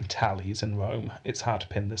far as I can tell, he's in Rome. It's hard to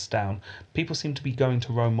pin this down. People seem to be going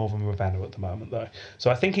to Rome more than Ravenna at the moment, though.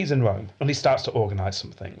 So I think he's in Rome, and he starts to organise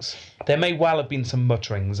some things. There may well have been some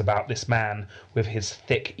mutterings about this man with his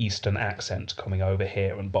thick Eastern accent coming over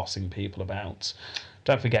here and bossing people about.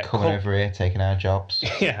 Don't forget... Coming over here, taking our jobs.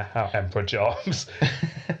 Yeah, our emperor jobs.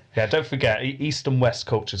 Yeah, don't forget, East and West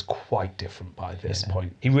culture is quite different by this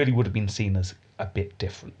point. He really would have been seen as a bit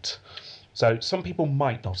different. So some people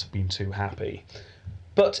might not have been too happy.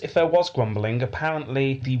 But if there was grumbling,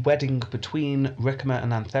 apparently the wedding between Ricimer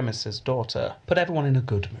and Anthemius' daughter put everyone in a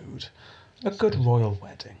good mood. A good royal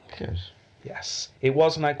wedding. Good. Yes. It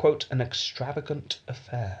was, and I quote, an extravagant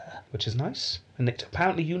affair, which is nice. And it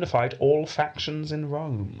apparently unified all factions in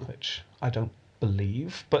Rome, which I don't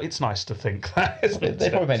believe, but it's nice to think that, isn't it? They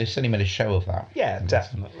probably certainly made a show of that. Yeah,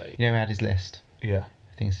 definitely. You know, he had his list. Yeah.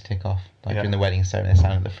 Things to tick off. Like Yeah. during the wedding ceremony, they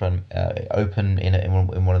stand at the front, open in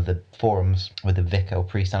one of the forums with the vicar or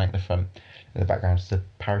priest standing at the front. In the background, just a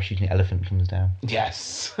parachuting elephant comes down.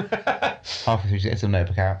 Yes. Halfway through, she gets a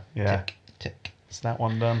notebook out. Yeah. Tick, tick. Is that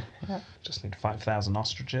one done? Yeah. Just need 5,000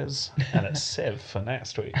 ostriches and a sieve for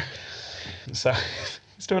next week. So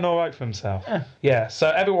he's doing all right for himself. Yeah, so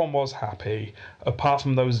everyone was happy, apart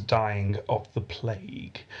from those dying of the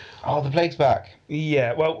plague. Oh, the plague's back.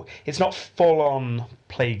 Yeah, well, it's not full-on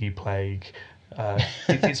plaguey plague.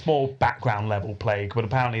 It's more background level plague, but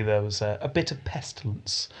apparently there was a bit of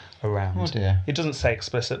pestilence around. Oh dear. It doesn't say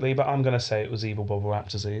explicitly, but I'm going to say it was evil bubble wrap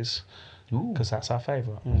disease, Ooh. because that's our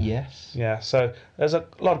favourite. Yes. Yeah, so there's a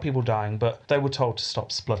lot of people dying, but they were told to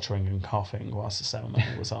stop spluttering and coughing whilst the ceremony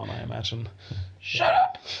was on, I imagine. Shut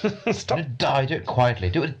up! Stop. Don't die, do it quietly.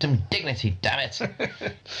 Do it with some dignity, damn it.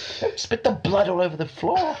 Don't spit the blood all over the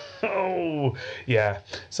floor. Oh, yeah.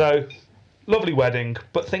 So, lovely wedding,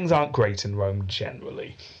 but things aren't great in Rome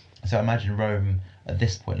generally. So I imagine Rome at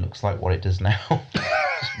this point looks like what it does now.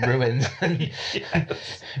 Just ruins and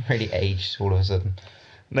really aged all of a sudden.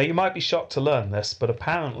 Now, you might be shocked to learn this, but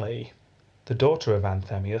apparently the daughter of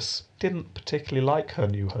Anthemius didn't particularly like her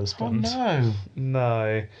new Oh husband. no.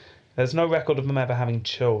 No. There's no record of them ever having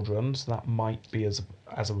children, so that might be as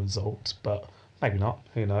a result, but maybe not.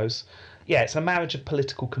 Who knows? Yeah, it's a marriage of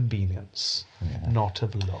political convenience, not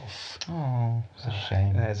of love. Oh, it's a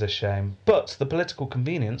shame. It is a shame. But the political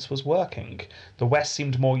convenience was working. The West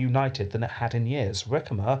seemed more united than it had in years.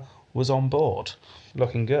 Ricimer was on board.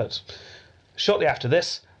 Looking good. Shortly after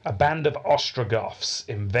this, a band of Ostrogoths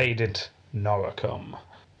invaded Noricum.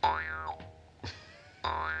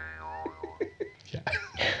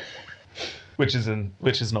 Which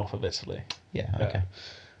is north of Italy. Yeah, okay.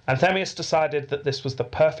 Anthemius decided that this was the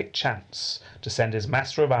perfect chance to send his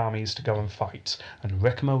master of armies to go and fight, and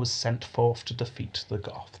Ricimer was sent forth to defeat the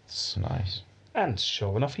Goths. Nice. And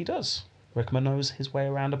sure enough, he does. Ricimer knows his way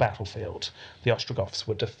around a battlefield. The Ostrogoths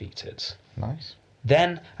were defeated. Nice.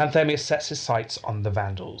 Then Anthemius sets his sights on the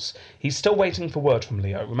Vandals. He's still waiting for word from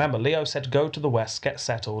Leo. Remember, Leo said go to the west, get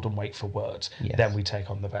settled, and wait for word. Yes. Then we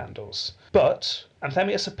take on the Vandals. But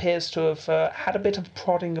Anthemius appears to have had a bit of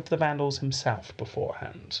prodding of the Vandals himself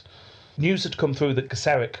beforehand. News had come through that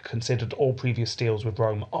Gesseric considered all previous deals with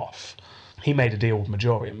Rome off. He made a deal with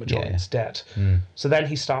Majorian. Majorian's dead. So then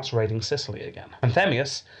he starts raiding Sicily again.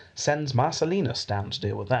 Anthemius sends Marcellinus down to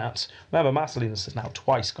deal with that. Remember, Marcellinus has now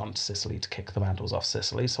twice gone to Sicily to kick the Vandals off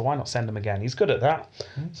Sicily, so why not send him again? He's good at that.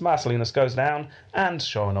 So Marcellinus goes down and,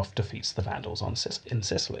 sure enough, defeats the Vandals in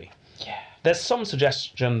Sicily. Yeah. There's some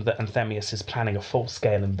suggestion that Anthemius is planning a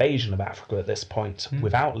full-scale invasion of Africa at this point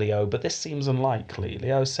without Leo, but this seems unlikely.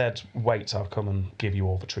 Leo said, wait, I'll come and give you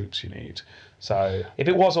all the troops you need. So if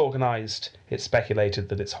it was organised, it's speculated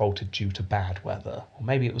that it's halted due to bad weather. Or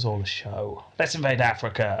maybe it was all a show. Let's invade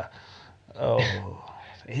Africa. Oh,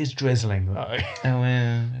 it is drizzling though. Oh,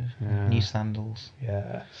 yeah. New sandals.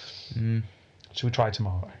 Yeah. Should we try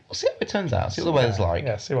tomorrow? We'll see how it turns out. See what the weather's like.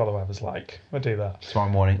 Yeah, see what the weather's like. We'll do that. Tomorrow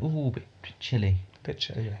morning. Ooh, a bit chilly. Bit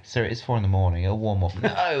chilly. So it is 4 a.m. It'll warm up.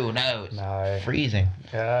 No, it's freezing.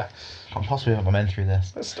 Yeah. Can't possibly have my men through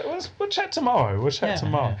this. We'll check tomorrow.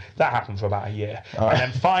 Yeah. That happened for about a year. All right.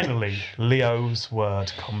 And then finally, Leo's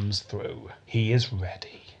word comes through. He is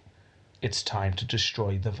ready. It's time to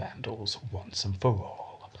destroy the Vandals once and for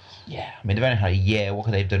all. Yeah. I mean, they've only had a year. What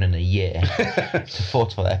could they have done in a year to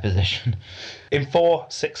fortify their position? In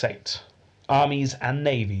 468, armies and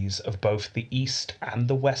navies of both the East and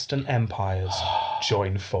the Western empires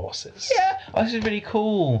join forces. Yeah. Oh, this is really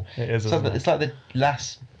cool. It is, So isn't it? it's like the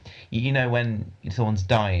last... You know when someone's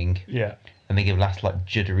dying Yeah. and they give last, like,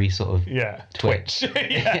 juddery sort of... Yeah, Twitch.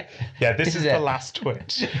 yeah, this is the it. last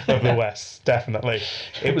Twitch of the West, definitely.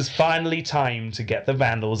 It was finally time to get the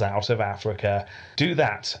Vandals out of Africa. Do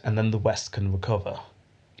that, and then the West can recover.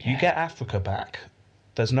 You get Africa back.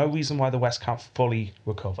 There's no reason why the West can't fully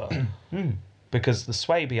recover. Because the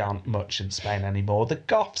Suebi aren't much in Spain anymore. The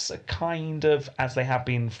Goths are kind of, as they have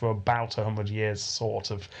been for about 100 years, sort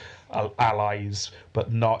of allies,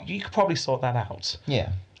 but not. You could probably sort that out.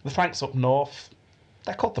 Yeah. The Franks up north,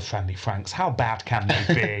 they're called the Friendly Franks. How bad can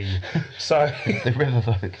they be? So, The river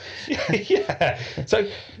folk. yeah. So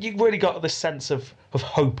you really got this sense of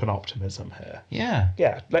hope and optimism here. Yeah.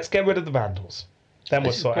 Yeah, let's get rid of the Vandals. Then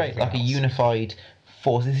we'll This is sort great. everything Like a else. unified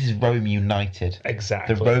force. This is Rome united.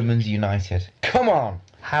 Exactly. The Romans united. Come on.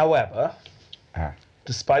 However, Ah.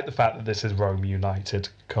 despite the fact that this is Rome united,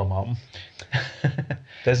 come on,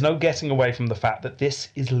 there's no getting away from the fact that this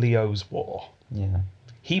is Leo's war. Yeah.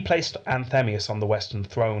 He placed Anthemius on the Western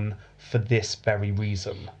throne for this very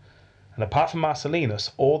reason. And apart from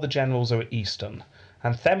Marcellinus, all the generals are Eastern.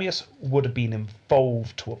 Anthemius would have been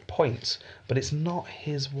involved to a point, but it's not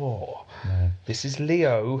his war. No. This is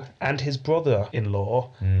Leo and his brother-in-law,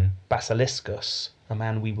 Basiliscus, a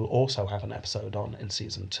man we will also have an episode on in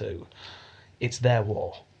season 2. It's their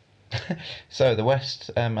war. So the West,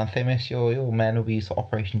 Anthemius, your men will be sort of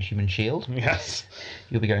Operation Human Shield. Yes.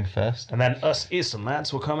 You'll be going first. And then us Eastern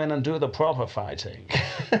lads will come in and do the proper fighting.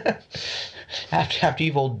 After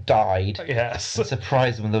you've all died, Yes.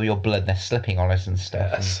 surprise them with all your blood. They're slipping on us and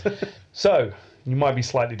stuff. Yes. So, you might be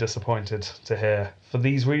slightly disappointed to hear. For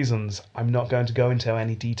these reasons, I'm not going to go into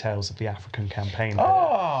any details of the African campaign here,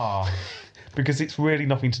 Oh. because it's really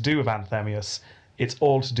nothing to do with Anthemius. It's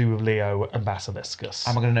all to do with Leo and Basiliscus.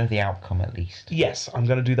 Am I going to know the outcome at least? Yes, I'm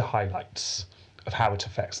going to do the highlights of how it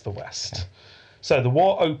affects the West. So the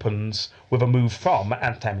war opens with a move from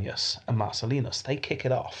Anthemius and Marcellinus. They kick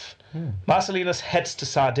it off. Marcellinus heads to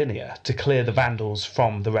Sardinia to clear the Vandals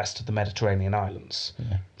from the rest of the Mediterranean islands.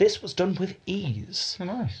 This was done with ease. Oh,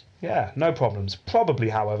 nice. Yeah, no problems. Probably,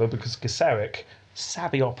 however, because Gesseric,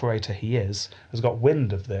 savvy operator he is, has got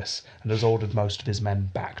wind of this and has ordered most of his men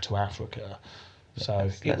back to Africa. So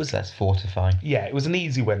Let's fortify. yeah, it was an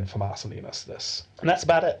easy win for Marcellinus, this. And that's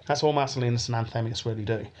about it. That's all Marcellinus and Anthemius really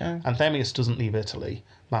do. Yeah. Anthemius doesn't leave Italy.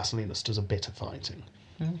 Marcellinus does a bit of fighting.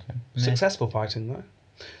 Okay. Successful fighting, though.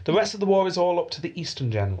 The rest of the war is all up to the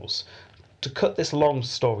Eastern generals. To cut this long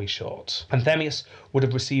story short, Anthemius would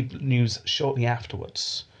have received news shortly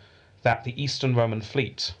afterwards that the Eastern Roman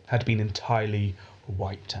fleet had been entirely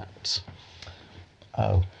wiped out.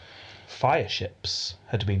 Oh. Fire ships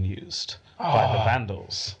had been used by the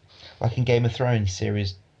Vandals. Like in Game of Thrones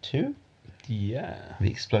Series 2? Yeah. The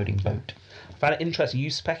exploding boat. I found it interesting. You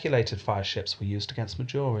speculated fire ships were used against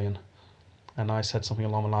Majorian. And I said something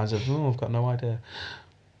along the lines of, I've got no idea.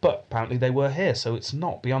 But apparently they were here, so it's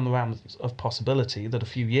not beyond the realm of possibility that a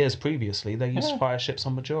few years previously they used fire ships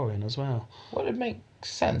on Majorian as well. Well, it makes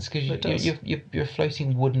sense because It does. you're a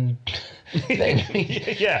floating wooden thing.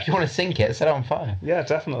 Yeah. If you want to sink it, set it on fire. Yeah,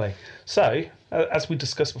 definitely. So, as we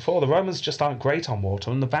discussed before, the Romans just aren't great on water,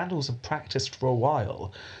 and the Vandals have practiced for a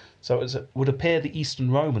while. So it would appear the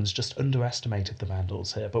Eastern Romans just underestimated the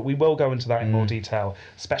Vandals here, but we will go into that in more detail,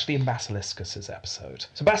 especially in Basiliscus's episode.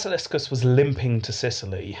 So Basiliscus was limping to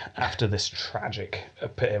Sicily after this tragic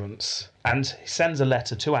appearance, and he sends a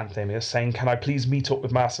letter to Anthemius saying, "Can I please meet up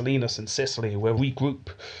with Marcellinus in Sicily? We'll regroup."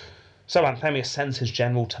 So Anthemius sends his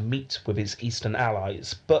general to meet with his Eastern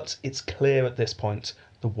allies, but it's clear at this point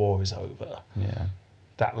the war is over. Yeah.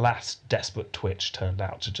 that last desperate twitch turned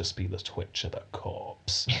out to just be the twitch of a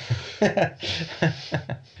corpse.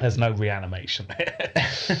 There's no reanimation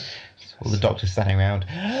here. All the doctors standing around.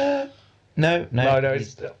 No,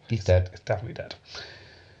 he's dead. It's definitely dead.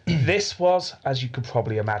 This was, as you could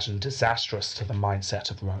probably imagine, disastrous to the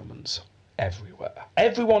mindset of Romans everywhere.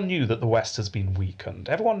 Everyone knew that the West has been weakened.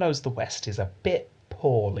 Everyone knows the West is a bit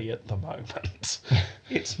poorly at the moment.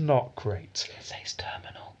 It's not great. It's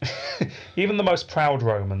terminal. Even the most proud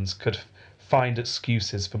Romans could find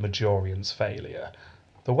excuses for Majorian's failure.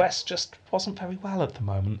 The West just wasn't very well at the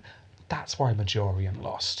moment. That's why Majorian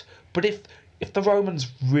lost. But if the Romans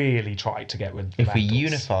really tried to get rid of the If we Vandals,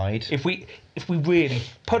 unified, if we really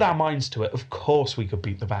put our minds to it, of course we could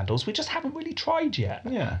beat the Vandals. We just haven't really tried yet.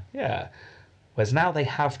 yeah. Whereas now they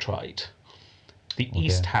have tried. The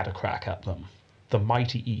East dear. had a crack at them. The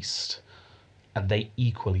mighty East. And they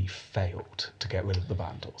equally failed to get rid of the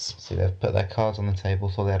Vandals. See, they've put their cards on the table,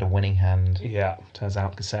 so they had a winning hand. Yeah, turns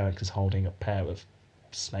out Gesseric is holding a pair of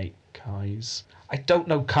snake eyes. I don't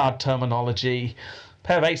know card terminology.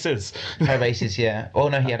 Pair of aces. Pair of aces, yeah. Oh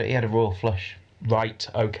no, he had a royal flush. Right,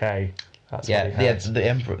 okay. That's Yeah, what he had. the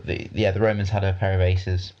emperor. The Romans had a pair of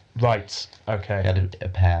aces. Right, He okay. had a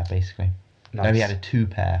pair basically. No, Nice. he had a 2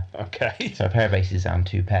 pair. Okay. So a pair of aces and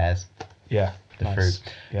 2 pairs. Yeah, The nice.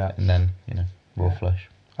 fruit. Yeah, And then royal flush.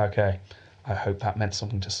 okay. I hope that meant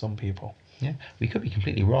something to some people. Yeah, we could be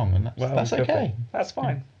completely wrong, and that's it could okay. be. That's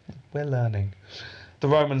fine. We're learning. The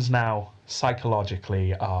Romans now,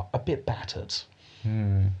 psychologically, are a bit battered.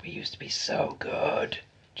 We used to be so good.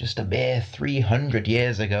 Just a mere 300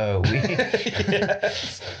 years ago.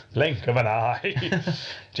 Yes. Blink of an eye.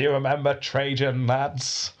 Do you remember Trajan,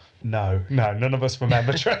 lads? No, none of us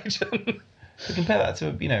remember Trajan. We compare that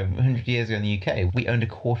to 100 years ago in the UK. We owned a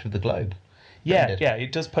quarter of the globe. Yeah, Ended.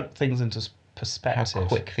 it does put things into How perspective.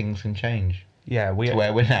 quick things can change. Yeah, To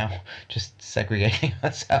where we're now just segregating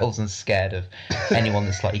ourselves and scared of anyone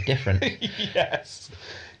that's slightly different. Yes.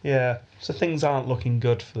 Yeah. So things aren't looking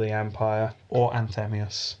good for the Empire or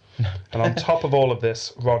Anthemius. And on top of all of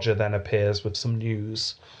this, Roger then appears with some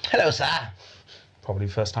news. Hello, sir. Probably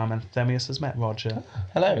the first time Anthemius has met Roger.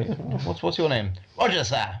 Hello. What's your name? Roger,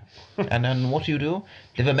 sir. And then what do you do?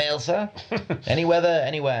 Deliver mail, sir? Any weather,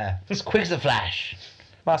 anywhere. As quick as a flash.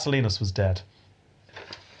 Marcellinus was dead.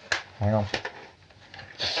 Hang on.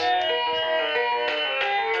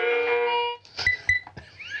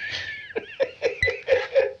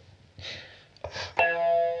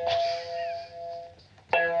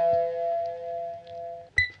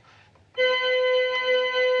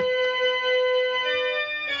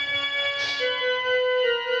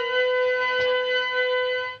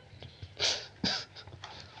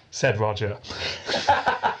 Said Roger.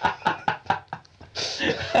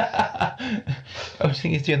 I was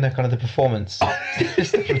thinking he's doing that kind of the performance.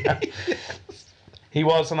 He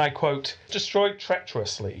was, and I quote, destroyed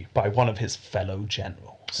treacherously by one of his fellow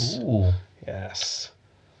generals. Ooh, Yes.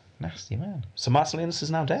 nasty man. So Marcellinus is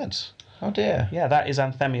now dead. Oh dear. Yeah, that is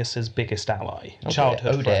Anthemius's biggest ally. Oh,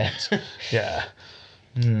 Childhood dear. friend. Yeah.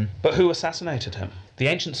 But who assassinated him? The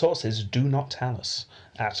ancient sources do not tell us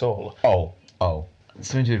at all. Oh.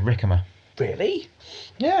 Something to do with Ricimer. Really?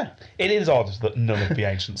 Yeah. It is odd that none of the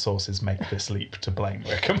ancient sources make this leap to blame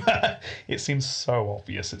Ricimer. It seems so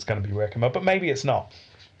obvious it's going to be Ricimer, but maybe it's not.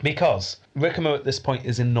 Because Ricimer at this point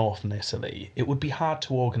is in northern Italy. It would be hard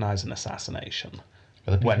to organise an assassination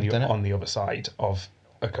Other people when have you're done it. on the other side of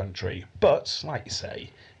a country. But, like you say,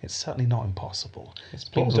 it's certainly not impossible. It's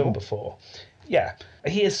been plausible. done before. Yeah,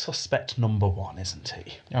 he is suspect number 1, isn't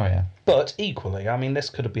he? Oh yeah. But equally, I mean, this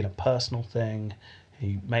could have been a personal thing.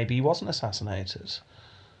 Maybe he wasn't assassinated.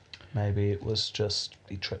 Maybe it was just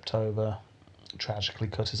he tripped over, tragically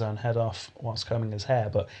cut his own head off whilst combing his hair.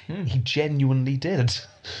 But he genuinely did.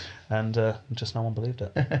 And just no one believed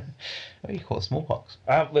it. What do you call it? Smallpox.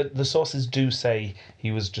 The sources do say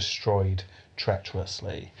he was destroyed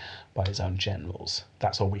treacherously by his own generals.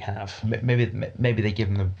 That's all we have. Maybe they give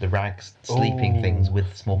him the rags, sleeping Ooh, things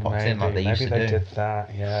with smallpox in, like they used to maybe do. they did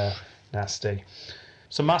that, yeah. Nasty.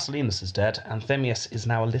 So Marcellinus is dead, and Anthemius is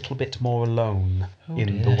now a little bit more alone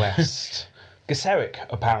in the dear. west. Gesseric,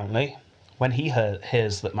 apparently, when he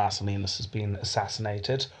hears that Marcellinus has been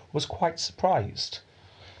assassinated, was quite surprised.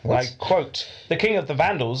 I quote, "The king of the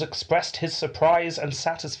Vandals expressed his surprise and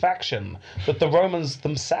satisfaction that the Romans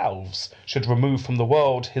themselves should remove from the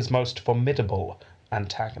world his most formidable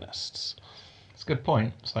antagonists." That's a good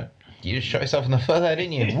point. It's like, you just shot yourself in the foot there,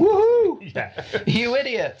 didn't you? Woohoo! Yeah. You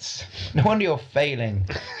idiots! No wonder you're failing.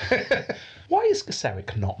 Why is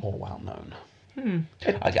Gesseric not more well known?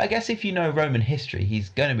 I guess if you know Roman history, he's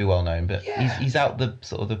going to be well known, but Yeah. he's out the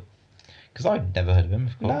sort of the Because I'd never heard of him,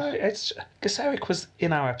 of course. No, it's Gesseric was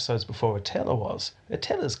in our episodes before Attila was.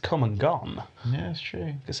 Attila's come and gone. Yeah, it's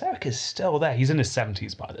true. Gesseric is still there. He's in his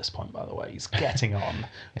 70s by this point, by the way. He's getting on.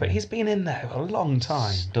 But he's been in there a long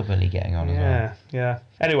time. Stubbornly getting on as well. Yeah.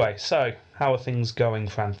 Anyway, so how are things going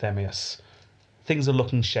for Anthemius? Things are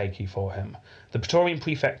looking shaky for him. The Praetorian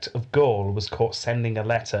prefect of Gaul was caught sending a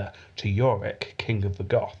letter to Yorick, king of the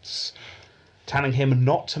Goths, telling him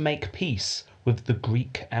not to make peace with the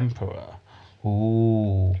Greek emperor.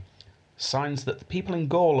 Ooh. Signs that the people in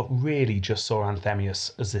Gaul really just saw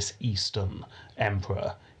Anthemius as this Eastern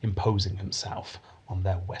emperor imposing himself on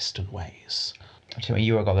their Western ways. Actually, when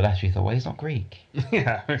you got the letter, you thought, well, he's not Greek.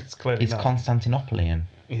 Yeah, it's clearly He's not. Constantinopolitan.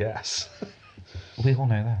 Yes. We all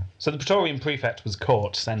know that. So the Praetorian prefect was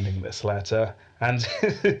caught sending this letter, and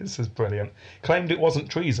this is brilliant, claimed it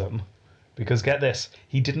wasn't treason, because, get this,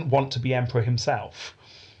 he didn't want to be emperor himself.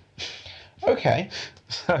 Okay.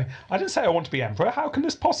 So, I didn't say I want to be emperor. How can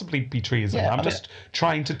this possibly be treason? Yeah, I'm just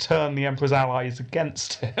trying to turn the emperor's allies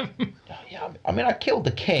against him. Yeah, I mean, I killed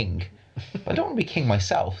the king, but I don't want to be king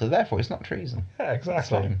myself, so therefore it's not treason. Yeah,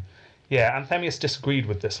 exactly. So, Yeah, Anthemius disagreed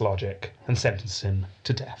with this logic and sentenced him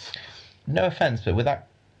to death. no offence, but with that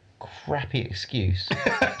crappy excuse,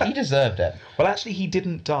 he deserved it. Well, actually, he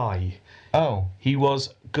didn't die. Oh, He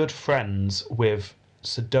was good friends with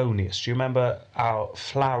Sidonius. Do you remember our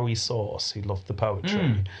flowery sauce? He loved the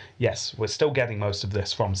poetry. Yes, we're still getting most of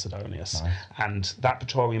this from Sidonius. Nice. And that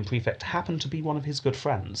Praetorian prefect happened to be one of his good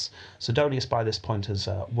friends. Sidonius, by this point, has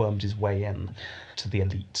wormed his way in to the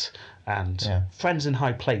elite. And friends in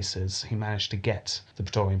high places, he managed to get the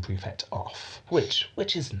Praetorian prefect off,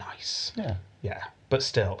 which is nice. Yeah, but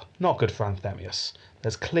still, not good for Anthemius.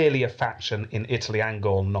 There's clearly a faction in Italy and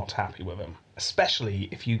Gaul not happy with him, especially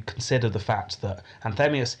if you consider the fact that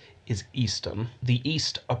Anthemius is Eastern. The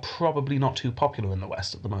East are probably not too popular in the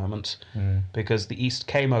West at the moment, because the East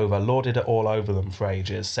came over, lorded it all over them for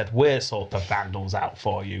ages, said, we're sort the Vandals out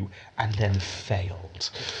for you, and then failed.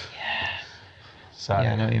 So,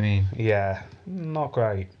 yeah, I know what you mean. yeah, not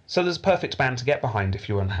great. So there's a perfect band to get behind if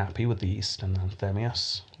you're unhappy with the East and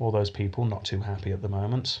Anthemius. All those people not too happy at the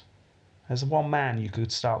moment. There's one man you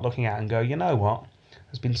could start looking at and go, you know what?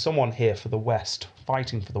 There's been someone here for the West,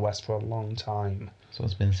 fighting for the West for a long time. So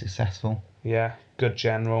it's been successful. Yeah, good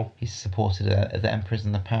general. He's supported the emperors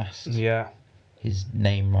in the past. Yeah. His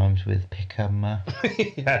name rhymes with Pickham.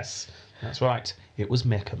 Yes, that's right. It was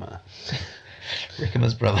Miccomer.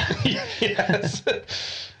 Ricimer's brother. Yes.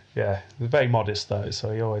 Yeah, he was very modest though,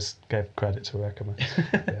 so he always gave credit to Ricimer.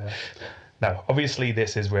 Yeah. No, obviously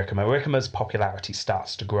this is Ricimer. Ricimer's popularity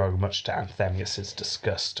starts to grow, much to Anthemius'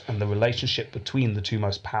 disgust, and the relationship between the two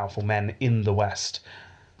most powerful men in the West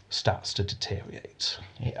starts to deteriorate.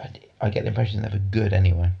 Yeah, I get the impression they're never good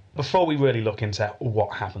anyway. Before we really look into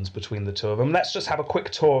what happens between the two of them, let's just have a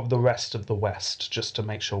quick tour of the rest of the West, just to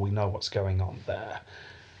make sure we know what's going on there.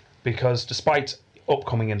 Because despite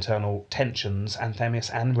upcoming internal tensions,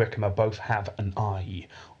 Anthemius and Ricimer both have an eye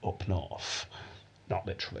up north. Not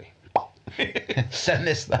literally. Send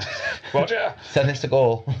this, Roger! Send this to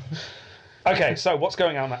Gaul. Okay, so what's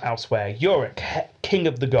going on elsewhere? Yorick, king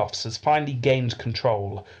of the Goths, has finally gained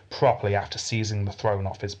control properly after seizing the throne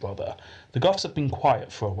off his brother. The Goths have been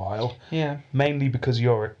quiet for a while, mainly because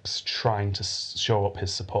Yorick's trying to shore up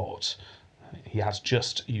his support. He has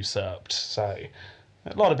just usurped, so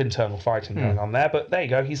a lot of internal fighting going on there, but there you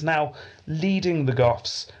go, he's now leading the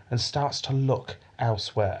Goths and starts to look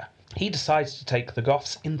elsewhere. He decides to take the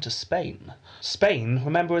Goths into Spain. Spain,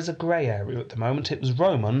 remember, is a grey area at the moment. It was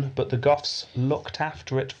Roman, but the Goths looked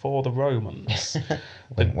after it for the Romans.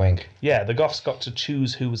 Wink, wink. Yeah, the Goths got to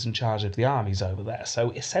choose who was in charge of the armies over there,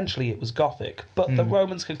 so essentially it was Gothic. But the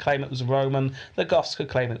Romans could claim it was Roman, the Goths could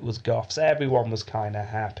claim it was Goths. Everyone was kind of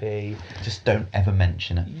happy. Just don't ever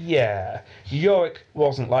mention it. Yeah. Yorick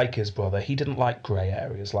wasn't like his brother. He didn't like grey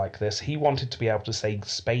areas like this. He wanted to be able to say,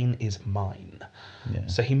 Spain is mine. Yeah.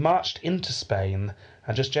 So he marched into Spain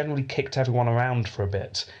and just generally kicked everyone around for a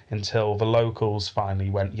bit until the locals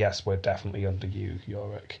finally went, yes, we're definitely under you,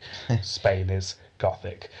 Yorick. Spain is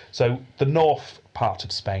Gothic. So the north part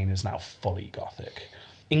of Spain is now fully Gothic.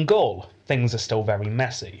 In Gaul, things are still very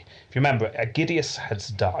messy. If you remember, Aegidius has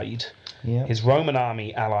died. Yeah. His Roman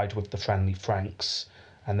army allied with the friendly Franks,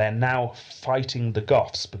 and they're now fighting the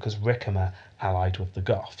Goths because Ricimer allied with the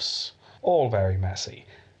Goths. All very messy.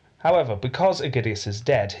 However, because Aegidius is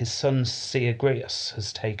dead, his son Syagrius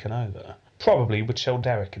has taken over, probably with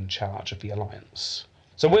Childeric in charge of the alliance.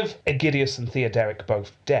 So with Aegidius and Theoderic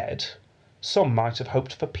both dead, Some might have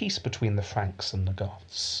hoped for peace between the Franks and the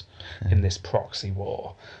Goths in this proxy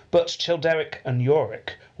war. But Childeric and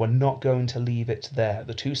Yorick were not going to leave it there.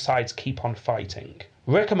 The two sides keep on fighting.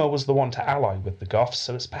 Ricimer was the one to ally with the Goths,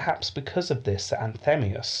 so it's perhaps because of this that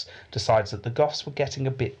Anthemius decides that the Goths were getting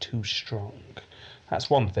a bit too strong. That's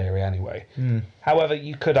one theory anyway. However,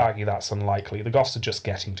 you could argue that's unlikely. The Goths are just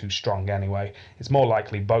getting too strong anyway. It's more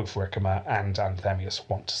likely both Ricimer and Anthemius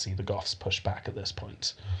want to see the Goths push back at this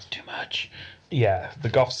point. It's too much. Yeah, the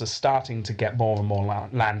Goths are starting to get more and more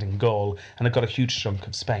land in Gaul, and they've got a huge chunk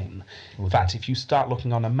of Spain. In fact, if you start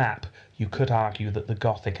looking on a map, you could argue that the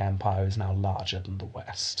Gothic Empire is now larger than the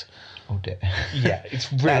West. Oh dear. Yeah, it's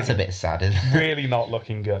really, That's a bit sad, isn't it? really not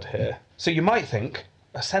looking good here. So you might think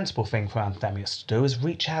a sensible thing for Anthemius to do is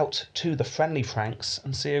reach out to the friendly Franks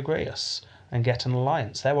and Syagrius and get an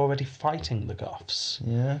alliance. They're already fighting the Goths.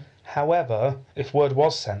 Yeah. However, if word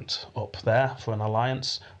was sent up there for an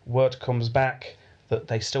alliance, word comes back that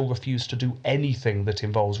they still refuse to do anything that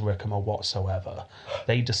involves Ricimer whatsoever.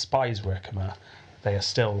 They despise Ricimer. They are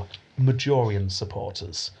still Majorian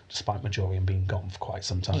supporters, despite Majorian being gone for quite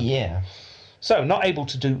some time. Yeah. So, not able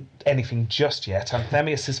to do anything just yet,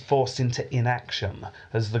 Anthemius is forced into inaction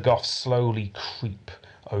as the Goths slowly creep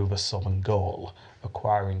over southern Gaul,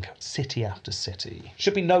 acquiring city after city. It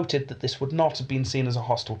should be noted that this would not have been seen as a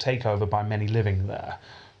hostile takeover by many living there.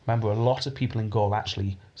 Remember, a lot of people in Gaul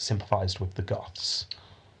actually sympathised with the Goths.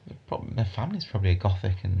 Their family's probably a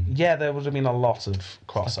Gothic, and Yeah, there would have been a lot of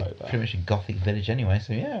crossover. pretty much a Gothic village anyway.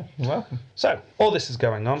 So yeah, you're welcome. So, all this is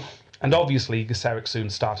going on. And obviously, Gesseric soon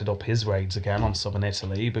started up his raids again on southern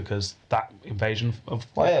Italy because that invasion of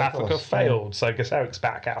Well, yeah, of Africa course. failed. So Gesseric's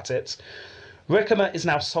back at it. Ricimer is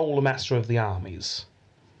now sole master of the armies.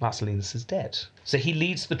 Marcellinus is dead. So he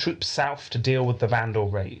leads the troops south to deal with the Vandal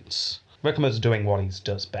raids. Ricimer's doing what he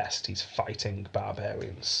does best. He's fighting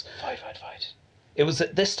barbarians. Fight. It was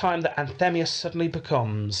at this time that Anthemius suddenly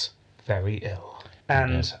becomes very ill.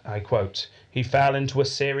 And, I quote, he fell into a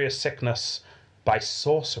serious sickness by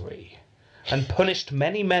sorcery, and punished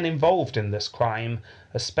many men involved in this crime,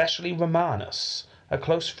 especially Romanus, a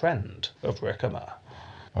close friend of Ricimer.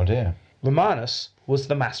 Oh dear. Romanus was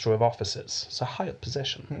the master of officers, it's a high up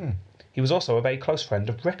position. He was also a very close friend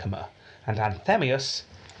of Ricimer, and Anthemius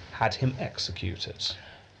had him executed.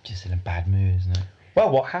 Just in a bad mood, isn't it? Well,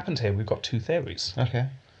 what happened here? We've got two theories. Okay.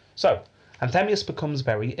 So, Anthemius becomes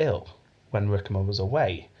very ill when Ricimer was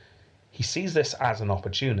away. He sees this as an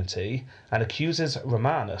opportunity and accuses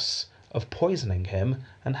Romanus of poisoning him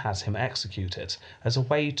and has him executed as a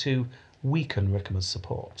way to weaken Ricimer's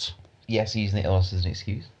support. Yes, using the illness as an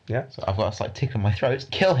excuse. Yeah? So I've got a slight tick on my throat.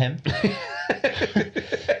 Kill him.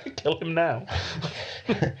 Kill him now.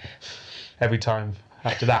 Every time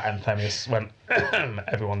after that, Anthemius went,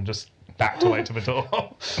 everyone just backed away to the door.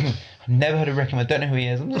 I've never heard of Rickham. I don't know who he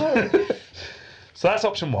is. I'm sorry. So that's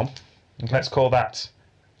option one. Okay. Let's call that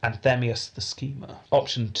Anthemius the Schemer.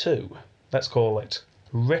 Option two, let's call it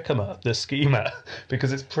Ricimer the Schemer,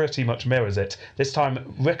 because it pretty much mirrors it. This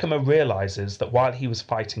time, Ricimer realises that while he was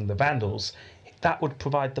fighting the Vandals, that would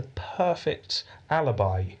provide the perfect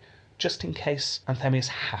alibi, just in case Anthemius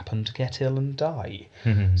happened to get ill and die.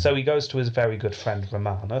 So he goes to his very good friend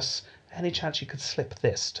Romanus. Any chance you could slip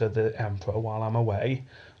this to the Emperor while I'm away?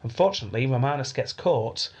 Unfortunately, Romanus gets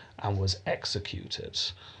caught and was executed.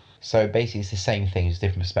 So basically, it's the same thing, just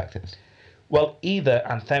different perspectives. Well, either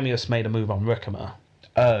Anthemius made a move on Ricimer,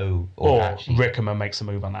 Oh, or actually, Ricimer makes a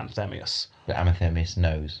move on Anthemius. but Amathemius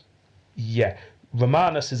knows. Yeah,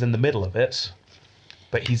 Romanus is in the middle of it,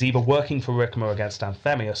 but he's either working for Ricimer against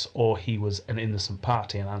Anthemius, or he was an innocent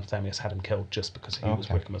party and Anthemius had him killed just because he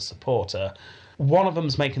was Okay. Ricimer's supporter. One of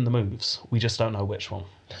them's making the moves. We just don't know which one.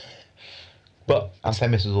 But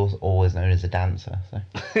Anthemius was always known as a dancer.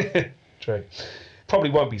 So true. Probably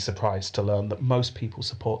won't be surprised to learn that most people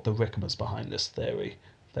support the Ricimers behind this theory.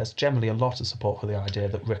 There's generally a lot of support for the idea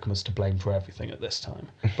that Ricimer's to blame for everything at this time.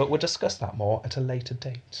 But we'll discuss that more at a later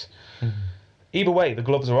date. Either way, the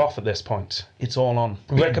gloves are off at this point. It's all on.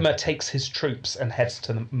 Ricimer takes his troops and heads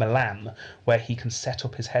to Milan, where he can set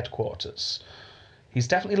up his headquarters. He's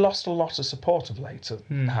definitely lost a lot of support of late,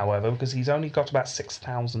 however, because he's only got about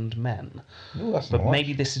 6,000 men. Ooh, that's But not much.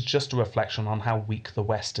 maybe this is just a reflection on how weak the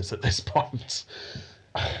West is at this point.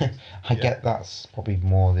 I get that's probably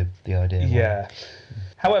more the idea. Yeah.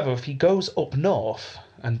 However, if he goes up north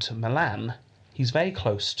and to Milan, he's very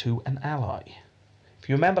close to an ally. If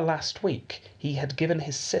you remember last week, he had given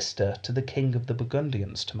his sister to the king of the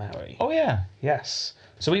Burgundians to marry. Oh yeah. Yes.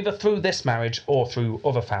 So either through this marriage or through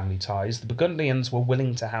other family ties, the Burgundians were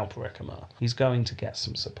willing to help Ricimer. He's going to get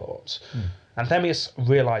some support. Anthemius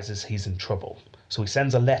realises he's in trouble, So he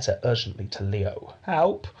sends a letter urgently to Leo.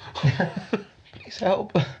 Help! Please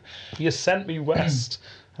help. You sent me west,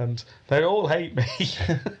 and they all hate me.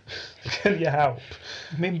 Can you help?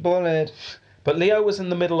 I've been bullied. But Leo was in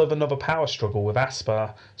the middle of another power struggle with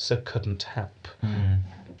Aspar, so couldn't help.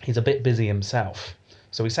 He's a bit busy himself.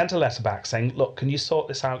 So he sent a letter back saying, look, can you sort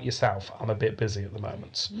this out yourself? I'm a bit busy at the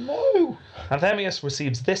moment. No. Anthemius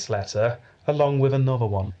receives this letter along with another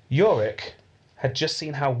one. Yorick had just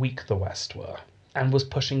seen how weak the West were and was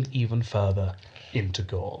pushing even further into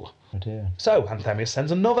Gaul. Oh dear. So Anthemius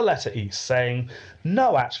sends another letter east saying,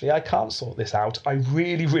 no, actually, I can't sort this out. I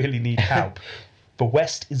really, really need help. The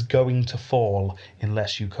West is going to fall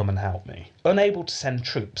unless you come and help me. Unable to send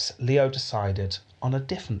troops, Leo decided on a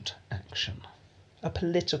different action. A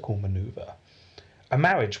political manoeuvre. A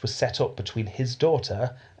marriage was set up between his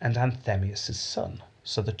daughter and Anthemius' son.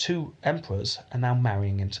 So the two emperors are now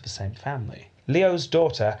marrying into the same family. Leo's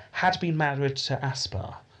daughter had been married to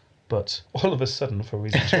Aspar, but all of a sudden, for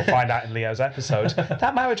reasons you'll find out in Leo's episode,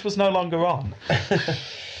 that marriage was no longer on.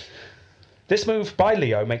 This move by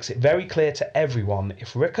Leo makes it very clear to everyone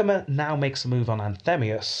if Ricimer now makes a move on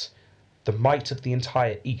Anthemius, the might of the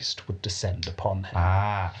entire East would descend upon him.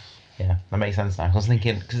 Ah, yeah, that makes sense now. I was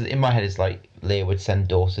thinking, because in my head it's like Leo would send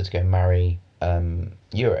daughter to go marry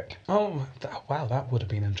Yorick. Oh, wow, that would have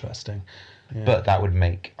been interesting. Yeah. But that would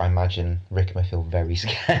make, I imagine, Ricimer feel very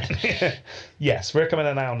scared. Yes,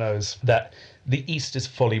 Ricimer now knows that the East is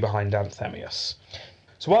fully behind Anthemius.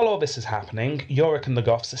 So while all this is happening, Yorick and the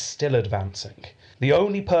Goths are still advancing. The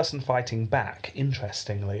only person fighting back,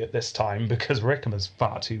 interestingly, at this time, because Ricimer's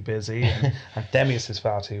far too busy and Anthemius is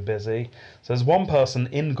far too busy, so there's one person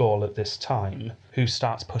in Gaul at this time who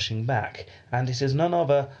starts pushing back, and it is none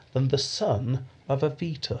other than the son of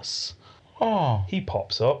Avitus. Oh. He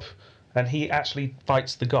pops up, and he actually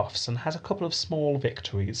fights the Goths and has a couple of small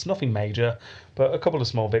victories. Nothing major, but a couple of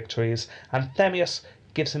small victories. Anthemius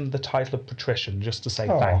gives him the title of patrician just to say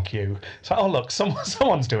thank you. So, oh look,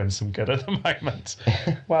 someone's doing some good at the moment.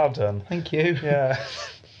 Well done. Thank you. Yeah.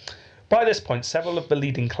 By this point, several of the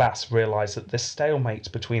leading class realise that this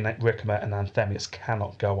stalemate between Ricimer and Anthemius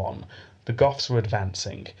cannot go on. The Goths are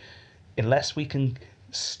advancing. Unless we can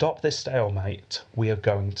stop this stalemate, we are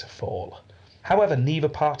going to fall. However, neither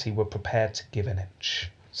party were prepared to give an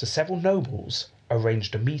inch. So several nobles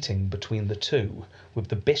arranged a meeting between the two, with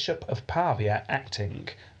the Bishop of Pavia acting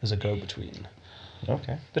as a go-between.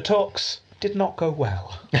 Okay. The talks did not go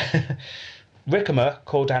well. Ricimer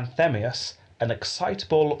called Anthemius an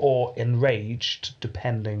excitable or enraged,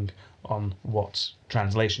 depending on what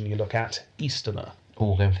translation you look at, Easterner.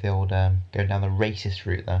 All going for the old, going down the racist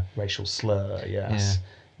route there. Racial slur, yes.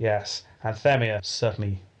 Yeah. Yes. Anthemius,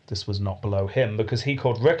 certainly this was not below him, because he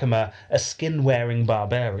called Ricimer a skin-wearing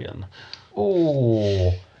barbarian.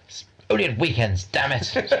 Oh, only at weekends, damn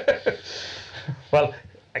it. Well,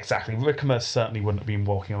 exactly. Ricimer certainly wouldn't have been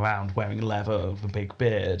walking around wearing leather with a big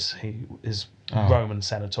beard. He is Roman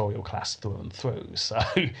senatorial class through and through. So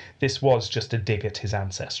this was just a dig at his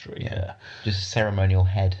ancestry. Yeah. Just a ceremonial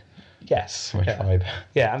head Yes. from a tribe.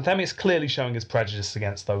 Yeah, Anthemius clearly showing his prejudice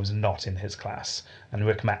against those not in his class, and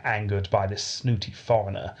Ricimer angered by this snooty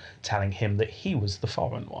foreigner telling him that he was the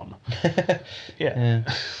foreign one. Yeah.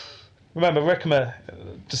 Remember, Ricimer,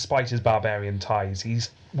 despite his barbarian ties, he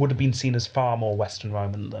would have been seen as far more Western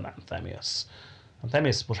Roman than Anthemius.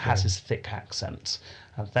 Anthemius has his thick accent.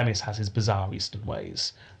 Anthemius has his bizarre Eastern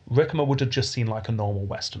ways. Ricimer would have just seemed like a normal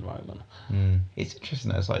Western Roman. It's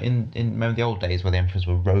interesting though. It's like in remember the old days where the emperors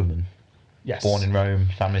were Roman, Yes. born in Rome,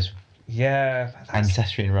 families, Yeah.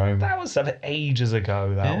 ancestry in Rome. That was ages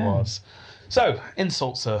ago, that was. So,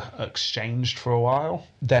 insults are exchanged for a while.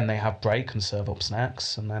 Then they have break and serve up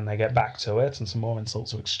snacks, and then they get back to it, and some more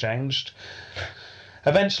insults are exchanged.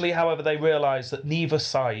 Eventually, however, they realise that neither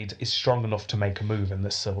side is strong enough to make a move in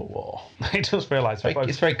this civil war. They just realise that both...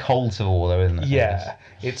 It's very cold civil war though, isn't it? Yeah,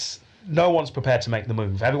 it's... No one's prepared to make the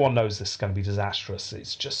move. Everyone knows this is going to be disastrous.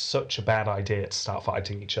 It's just such a bad idea to start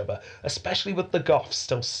fighting each other, especially with the Goths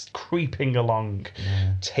still creeping along,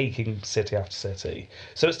 taking city after city.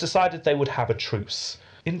 So it's decided they would have a truce.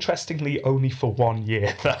 Interestingly, only for 1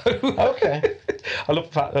 year, though. Okay. I love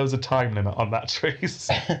the fact there was a time limit on that truce.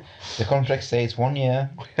 The contract says 1 year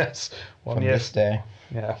Yes, 1 from year. this day.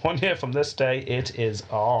 Yeah, 1 year from this day, it is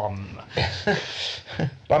on.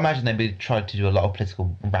 But I imagine they'd tried to do a lot of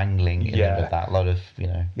political wrangling in Yeah. with that. A lot of,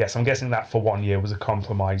 Yes, I'm guessing that for 1 year was a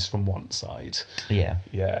compromise from one side. Yeah.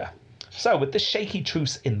 Yeah. So, with this shaky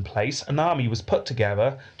truce in place, an army was put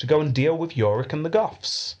together to go and deal with Yorick and the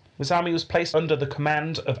Goths. This army was placed under the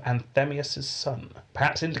command of Anthemius' son,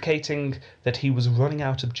 perhaps indicating that he was running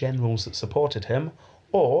out of generals that supported him,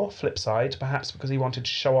 Or, flip side, perhaps because he wanted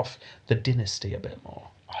to show off the dynasty a bit more.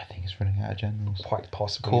 I think it's running out of generals. Quite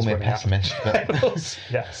possibly. Call he's me a running out of pessimist, but generals.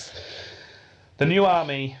 Yes. The new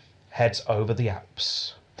army heads over the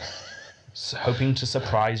Alps, hoping to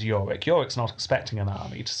surprise Yorick. Yorick's not expecting an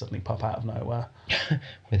army to suddenly pop out of nowhere.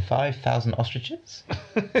 with 5,000 ostriches.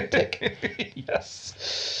 Tick.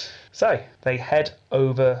 Yes. So, they head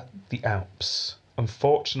over the Alps.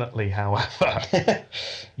 Unfortunately, however,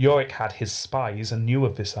 Yorick had his spies and knew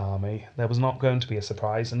of this army. There was not going to be a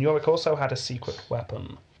surprise, and Yorick also had a secret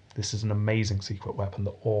weapon. This is an amazing secret weapon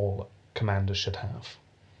that all commanders should have.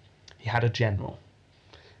 He had a general,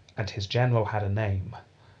 and his general had a name,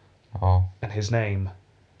 Oh. and his name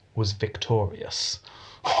was Victorious.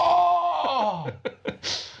 Oh!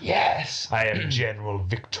 Yes! I am General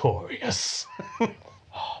Victorious.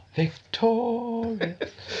 Victoria.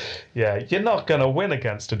 Yeah, you're not going to win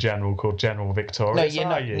against a general called General Victorious, No, you're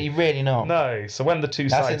are not. you? You're really not. No, so when the two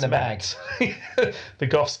That's sides in the met, the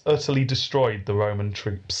Goths utterly destroyed the Roman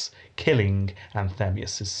troops, killing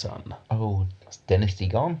Anthemius' son. Oh, that's dynasty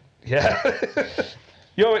gone. Yeah.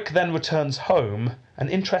 Yorick then returns home and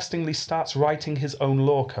interestingly starts writing his own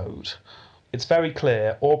law code. It's very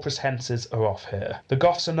clear all pretenses are off here. The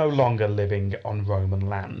Goths are no longer living on Roman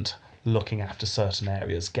land, looking after certain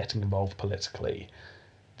areas, getting involved politically.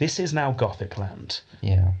 This is now Gothic land.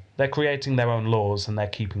 Yeah. They're creating their own laws and they're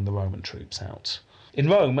keeping the Roman troops out. In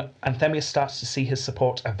Rome, Anthemius starts to see his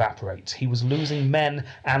support evaporate. He was losing men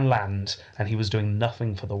and land, and he was doing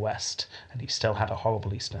nothing for the West, and he still had a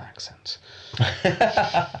horrible Eastern accent.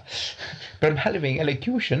 But I'm having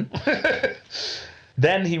elocution.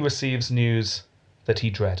 Then he receives news that he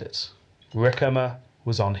dreaded. Ricimer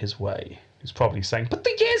was on his way. He's probably saying, but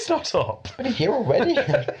the year's not up. Are you here already?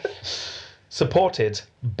 Supported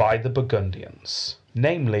by the Burgundians,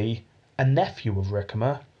 namely a nephew of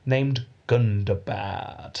Ricimer named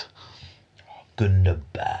Gundobad.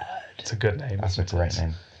 Gundobad. It's a good name. That's a isn't great it?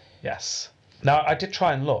 name. Yes. Now, I did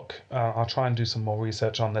try and look. I'll try and do some more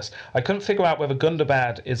research on this. I couldn't figure out whether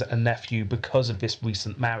Gundobad is a nephew because of this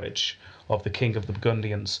recent marriage of the king of the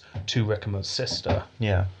Burgundians to Ricimer's sister,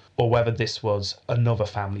 Yeah. or whether this was another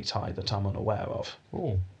family tie that I'm unaware of.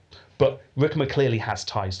 Oh. But Ricimer clearly has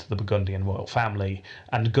ties to the Burgundian royal family,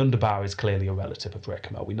 and Gundobad is clearly a relative of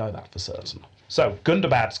Ricimer. We know that for certain. So,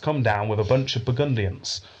 Gundobad's come down with a bunch of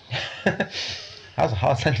Burgundians That was a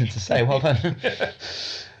hard sentence to say. Well done.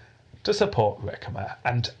 to support Ricimer,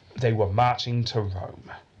 and they were marching to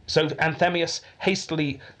Rome. So Anthemius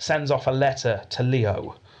hastily sends off a letter to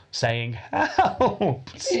Leo saying, help!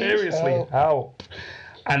 Seriously, help!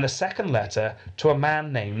 And a second letter to a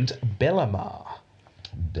man named Bilamar.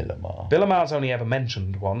 Bilamar's only ever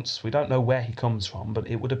mentioned once. We don't know where he comes from, but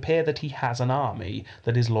it would appear that he has an army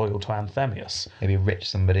that is loyal to Anthemius. Maybe rich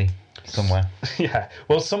somebody somewhere. Yeah,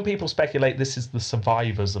 well, some people speculate this is the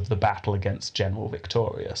survivors of the battle against General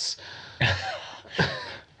Victorious.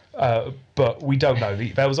 But we don't know.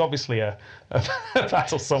 There was obviously a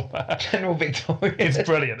battle somewhere. General Victoria. It's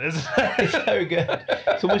brilliant, isn't it? It's so good.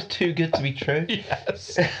 It's almost too good to be true.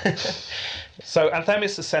 Yes. So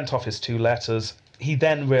Anthemius has sent off his two letters. He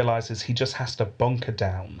then realises he just has to bunker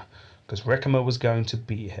down because Ricimer was going to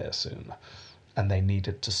be here soon and they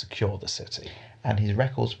needed to secure the city. And his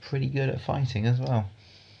record's pretty good at fighting as well.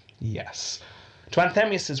 Yes. To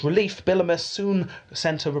Anthemius' relief, Bilamar soon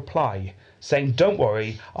sent a reply saying, don't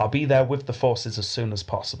worry, I'll be there with the forces as soon as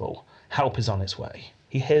possible. Help is on its way.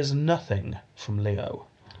 He hears nothing from Leo.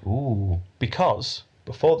 Ooh. Because,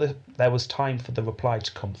 before there was time for the reply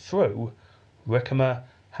to come through, Ricimer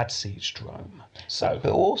had sieged Rome. So,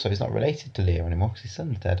 But also, he's not related to Leo anymore because his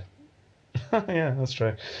son's dead. yeah, that's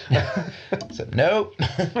true. So, nope.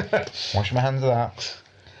 Wash my hands of that.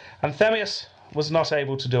 Anthemius was not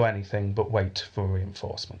able to do anything but wait for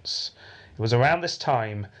reinforcements. It was around this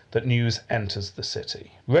time that news enters the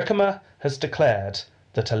city. Ricimer has declared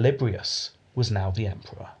that Olybrius was now the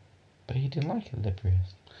emperor. But he didn't like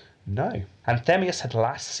Olybrius. No. Anthemius had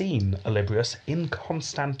last seen Olybrius in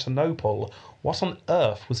Constantinople. What on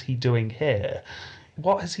earth was he doing here?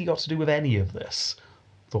 What has he got to do with any of this?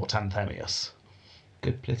 Thought Anthemius.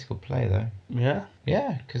 Good political play, though. Yeah?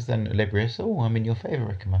 Yeah, because then Olybrius, I'm in your favour,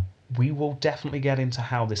 Ricimer. We will definitely get into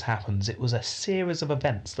how this happens. It was a series of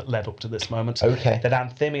events that led up to this moment Okay. that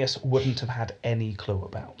Anthemius wouldn't have had any clue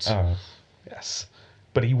about. Oh. Yes.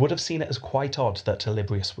 But he would have seen it as quite odd that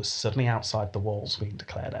Olybrius was suddenly outside the walls being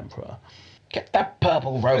declared emperor. Get that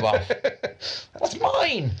purple robe off. That's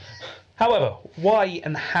mine. However, why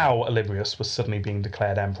and how Olybrius was suddenly being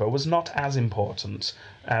declared emperor was not as important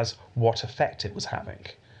as what effect it was having.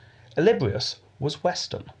 Olybrius was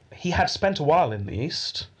Western. He had spent a while in the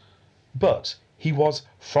East, but He was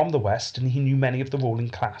from the West, and he knew many of the ruling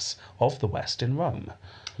class of the West in Rome.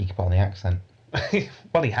 He could put on the accent.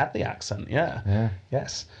 Well, he had the accent, yeah. Yeah.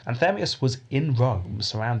 Yes. Anthemius was in Rome,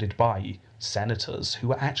 surrounded by senators who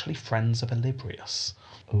were actually friends of Olybrius.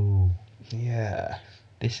 Ooh. Yeah.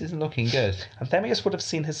 This isn't looking good. Anthemius would have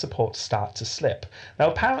seen his support start to slip. Now,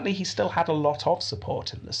 apparently, he still had a lot of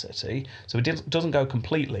support in the city, so it doesn't go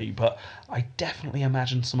completely, but I definitely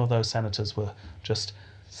imagine some of those senators were just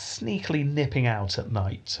sneakily nipping out at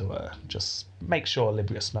night to just make sure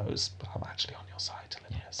Olybrius knows I'm actually on your side,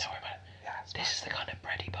 Olybrius. Don't worry about it. Yes. This is the kind of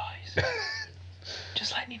bread he buys.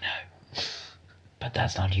 Just letting you know. But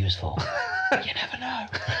that's not useful. You never know.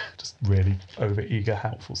 Just really over-eager,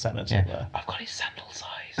 helpful senator there. I've got his sandal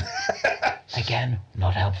size. Again,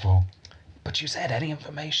 not helpful. But you said any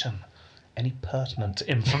information. Any pertinent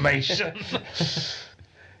information.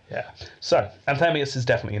 Yeah. So, Anthemius is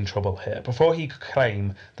definitely in trouble here. Before he could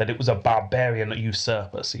claim that it was a barbarian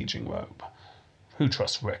usurper sieging Rome. Who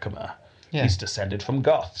trusts Ricimer? Yeah. He's descended from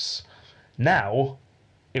Goths. Now,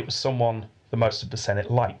 it was someone the most of the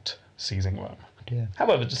Senate liked seizing Rome. Yeah.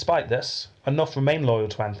 However, despite this, enough remained loyal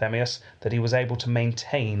to Anthemius that he was able to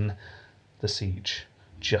maintain the siege.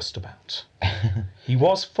 Just about. He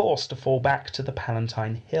was forced to fall back to the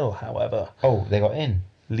Palatine Hill, however. Oh, they got in.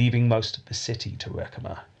 Leaving most of the city to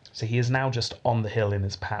Ricimer. So he is now just on the hill in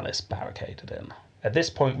his palace, barricaded in. At this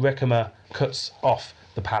point, Ricimer cuts off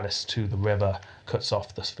the palace to the river, cuts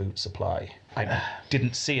off the food supply. I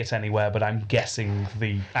didn't see it anywhere, but I'm guessing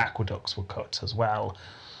the aqueducts were cut as well.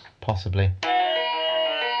 Possibly.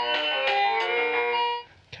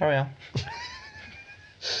 Carry on.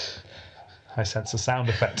 I sense a sound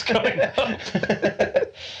effect coming up.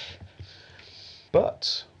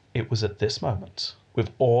 But it was at this moment, with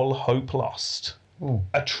all hope lost, Ooh.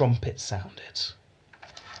 a trumpet sounded.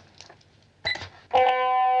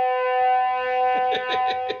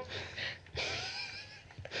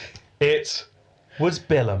 It was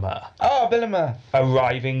Bilimer, Oh, Bilimer.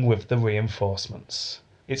 arriving with the reinforcements.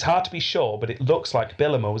 It's hard to be sure, but it looks like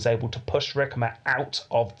Bilimer was able to push Ricimer out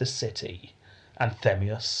of the city.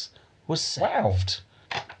 Anthemius was saved.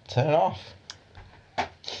 Turn it off.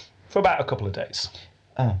 For about a couple of days.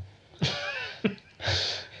 Oh.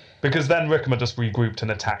 Because then Ricimer just regrouped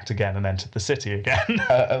and attacked again and entered the city again.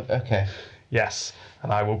 Okay. Yes,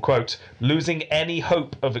 and I will quote, "Losing any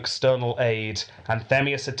hope of external aid,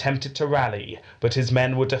 Anthemius attempted to rally, but his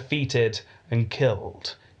men were defeated and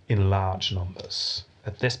killed in large numbers.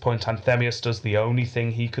 At this point, Anthemius does the only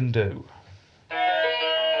thing he can do.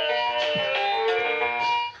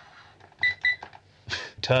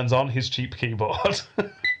 Turns on his cheap keyboard."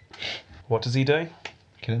 What does he do?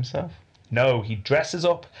 Kill himself? No, he dresses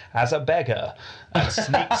up as a beggar and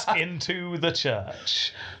sneaks into the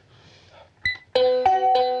church.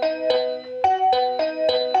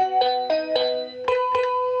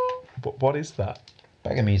 What is that?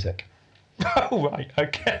 Beggar music. Oh, right,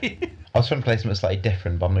 okay. I was trying to play something slightly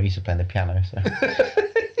different, but I'm not used to playing the piano, so.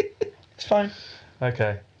 It's fine.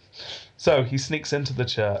 Okay. So he sneaks into the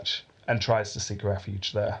church and tries to seek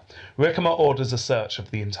refuge there. Ricimer orders a search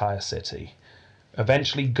of the entire city.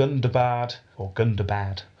 Eventually Gundobad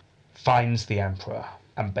finds the emperor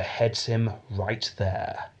and beheads him right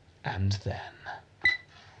there and then.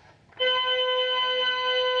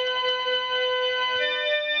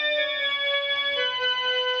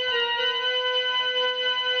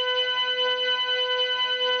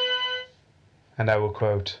 And I will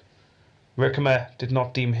quote, "Ricimer did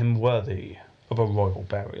not deem him worthy of a royal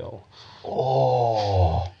burial."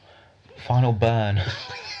 Oh. Final burn.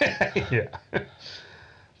 Yeah.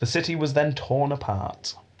 The city was then torn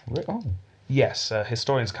apart. Oh. Yes,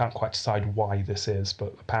 historians can't quite decide why this is,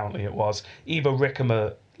 but apparently it was. Either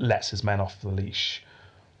Ricimer lets his men off the leash,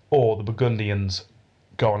 or the Burgundians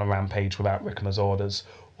go on a rampage without Ricimer's orders,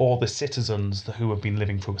 or the citizens who have been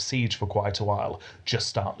living through a siege for quite a while just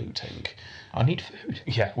start looting. I need food.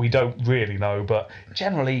 Yeah, we don't really know, but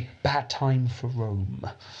generally, bad time for Rome.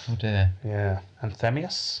 Oh dear. Yeah.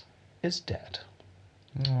 Anthemius is dead.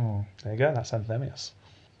 Oh. There you go, that's Anthemius.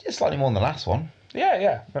 Just slightly more than the last one.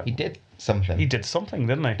 Yeah. He did something. He did something,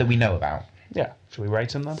 didn't he? that we know about. Yeah. Should we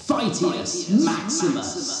rate him then? Phytius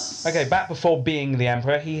Maximus. Okay, back before being the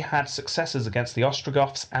emperor, he had successes against the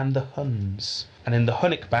Ostrogoths and the Huns. And in the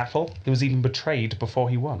Hunnic battle, he was even betrayed before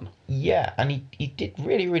he won. Yeah, and he did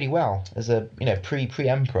really, really well. As a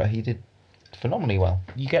pre-emperor, he did phenomenally well.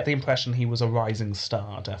 You get the impression he was a rising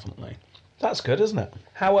star, definitely. That's good, isn't it?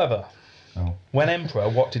 However, Oh. when emperor,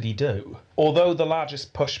 what did he do? Although the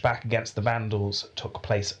largest pushback against the Vandals took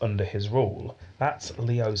place under his rule, that's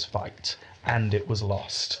Leo's fight, and it was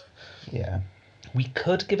lost. Yeah. We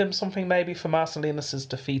could give him something maybe for Marcellinus's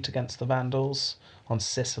defeat against the Vandals on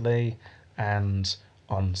Sicily and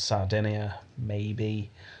on Sardinia, maybe.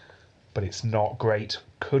 But it's not great.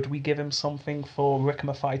 Could we give him something for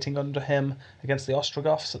Ricimer fighting under him against the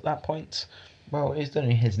Ostrogoths at that point? Well, it's done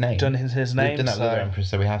in his name. Done in his name. We've done that with the Emperor,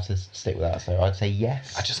 so we have to stick with that. So I'd say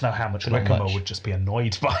yes. I just know how much Not Ricimer much. would just be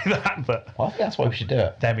annoyed by that, but Well, I think that's why we should do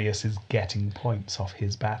it. Themius is getting points off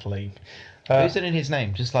his battling. It was done in his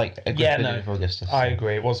name, just like Agrippa did it for Augustus. I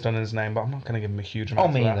agree. It was done in his name, but I'm not going to give him a huge amount.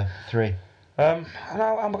 Oh, me either. 3. And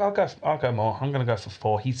I'll go more. I'm going to go for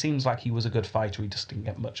 4. He seems like he was a good fighter. He just didn't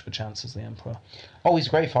get much of a chance as the Emperor. Oh, he's a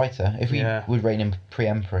great fighter. If we Yeah. would reign him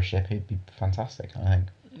pre-emperorship, he'd be fantastic, I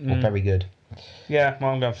think. Or very good. Yeah,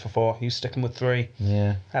 well, I'm going for 4. You sticking with 3?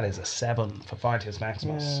 Yeah. That is a 7 for Vitius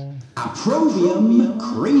Maximus. Approbium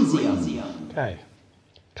Crazium. Okay.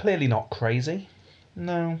 Clearly not crazy,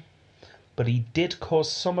 No. but he did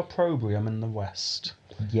cause some opprobrium in the West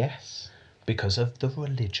Yes. because of the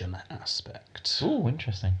religion aspect. Ooh,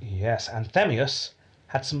 interesting. Yes, and Themius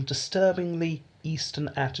had some disturbingly Eastern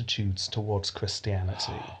attitudes towards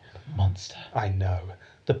Christianity. Monster. I know.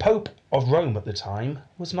 The Pope of Rome at the time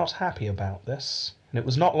was not happy about this, and it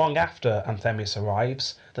was not long after Anthemius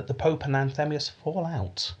arrives that the Pope and Anthemius fall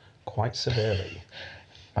out quite severely.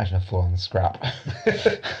 Imagine a full-on scrap.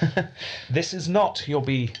 This is not, you'll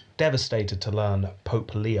be devastated to learn,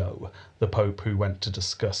 Pope Leo, the Pope who went to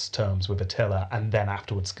discuss terms with Attila and then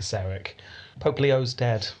afterwards Gesseric. Pope Leo's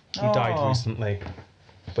dead. He died Oh. recently.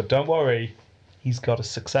 But don't worry, he's got a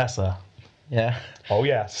successor. Yeah. Oh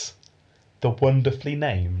yes, the wonderfully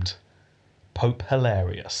named Pope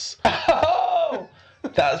Hilarius. Oh!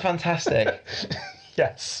 That's fantastic.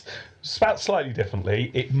 Yes, spelled slightly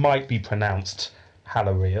differently. It might be pronounced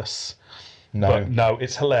Hilarius. No. But no,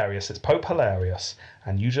 it's Hilarious. It's Pope Hilarious.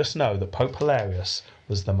 And you just know that Pope Hilarius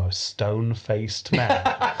was the most stone-faced man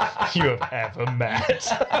you have ever met.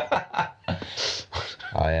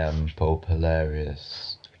 I am Pope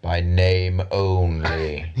Hilarious. By name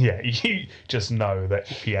only. Yeah, you just know that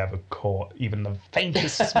if he ever caught even the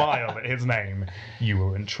faintest smile at his name, you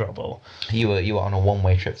were in trouble. You were on a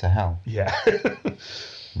one-way trip to hell. Yeah.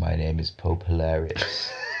 My name is Pope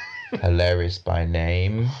Hilarious. Hilarious by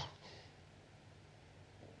name.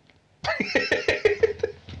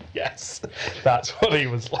 Yes, that's what he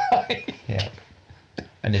was like. Yeah.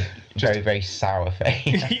 And a very, very sour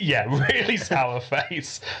face. Yeah, really sour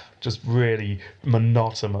face. Just really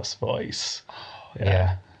monotonous voice.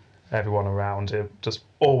 Yeah. Everyone around him just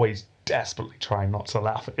always desperately trying not to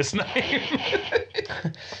laugh at his name.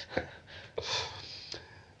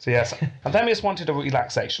 So yes, Anthemius wanted a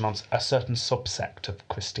relaxation on a certain subsect of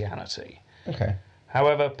Christianity. Okay.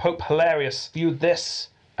 However, Pope Hilarius viewed this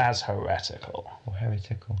as heretical. Or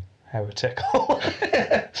heretical. Heretical.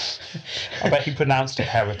 I bet he pronounced it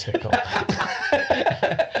heretical.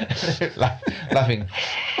 Laughing.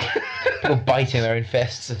 People biting their own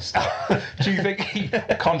fists and stuff. Do you think he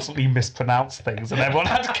constantly mispronounced things and everyone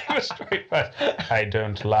had to give a straight face? I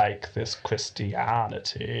don't like this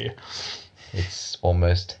Christianity. It's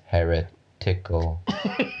almost heretical.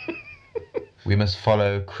 We must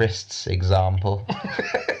follow Christ's example.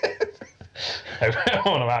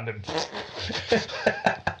 Everyone around him.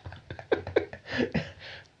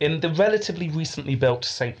 In the relatively recently built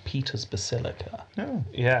St. Peter's Basilica. Oh.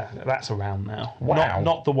 Yeah, that's around now. Wow.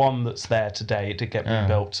 Not the one that's there today. It did get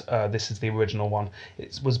rebuilt. This is the original one.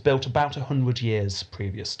 It was built about 100 years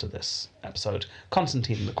previous to this episode.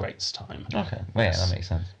 Constantine the Great's time. Okay. Well, yeah, that makes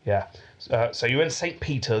sense. Yeah. So you're in St.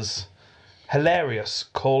 Peter's. Hilarius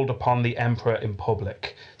called upon the emperor in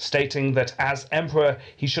public, stating that as emperor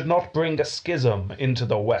he should not bring a schism into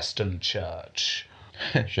the Western Church.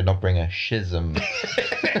 Should not bring a schism.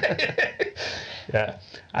 Yeah.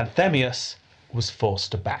 Anthemius was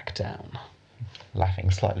forced to back down.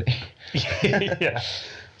 Laughing slightly. Yeah.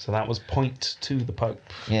 So that was point to the Pope.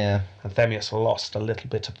 Yeah. Anthemius lost a little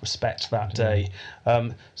bit of respect that day.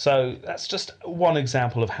 So that's just one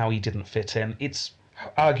example of how he didn't fit in. It's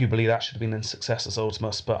arguably that should have been in Successus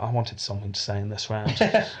Ultimus, but I wanted something to say in this round.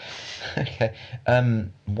 Okay.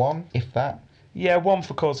 1, if that. Yeah, 1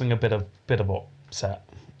 for causing a bit of upset.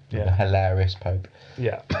 The Yeah. hilarious Pope.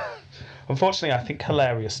 Yeah. Unfortunately, I think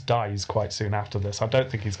Hilarious dies quite soon after this. I don't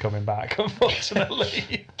think he's coming back,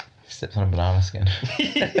 unfortunately. Slips on a banana skin.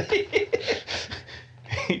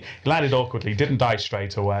 He landed awkwardly, didn't die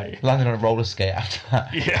straight away. Landed on a roller skate after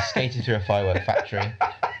that. Yeah. Skated through a firework factory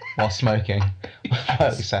while smoking.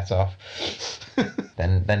 Totally set off.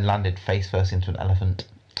 Then landed face first into an elephant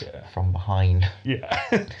Yeah. from behind.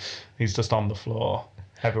 Yeah. He's just on the floor.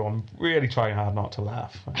 Everyone really trying hard not to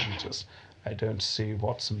laugh. And he just I don't see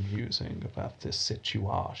what's amusing about this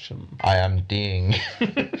situation. I am ding.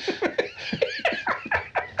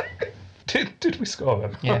 Did we score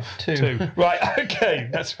them? Yeah, two. Right, okay,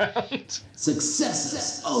 next round.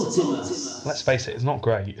 Successus Ultimus. Let's face it, it's not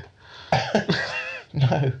great.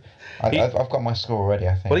 No. I've got my score already,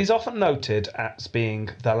 I think. Well, he's often noted as being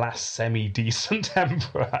the last semi-decent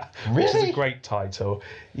emperor, which is Really? a great title.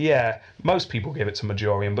 Yeah, most people give it to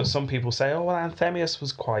Majorian, but some people say, oh, well, Anthemius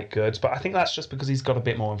was quite good. But I think that's just because he's got a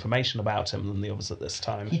bit more information about him than the others at this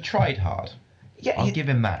time. He tried hard. Yeah, I'll give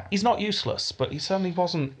him that. He's not useless, but he certainly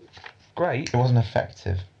wasn't great. It wasn't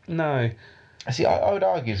effective. No. See, I would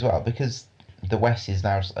argue as well, because the West is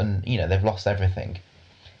now, and they've lost everything.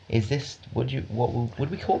 Is this, would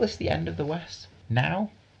we call this the end of the West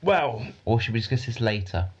now? Well, Or should we discuss this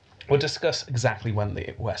later? we'll discuss exactly when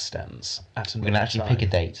the West ends at We're another going to actually time. pick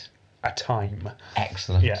a date. A time.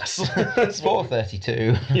 Excellent. Yes. It's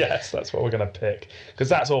 4:32. Yes, that's what we're going to pick. Because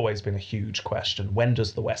that's always been a huge question. When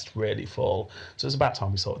does the West really fall? So it's about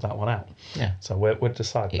time we sorted that one out. Yeah. So we'll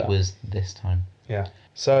decide that. It was this time. Yeah.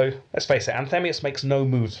 So let's face it, Anthemius makes no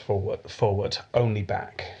moves forward, only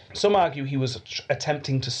back. Some argue he was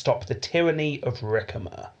attempting to stop the tyranny of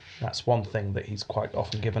Ricimer. That's one thing that he's quite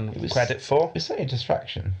often given credit for. It's certainly a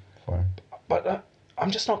distraction for him. But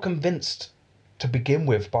I'm just not convinced to begin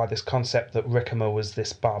with by this concept that Ricimer was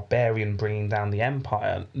this barbarian bringing down the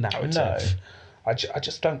empire narrative. No. I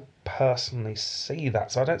just don't personally see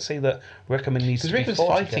that. So I don't see that Ricimer needs to Because be Ricker's fought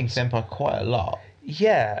fighting against. the Empire quite a lot.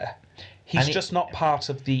 Yeah. He's And just not part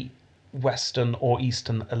of the Western or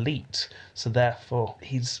Eastern elite, so therefore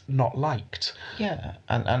he's not liked. Yeah.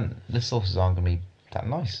 And the sources aren't going to be that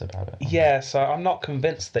nice about it. Yeah, so I'm not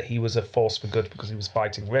convinced that he was a force for good because he was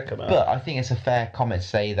fighting Ricimer. But I think it's a fair comment to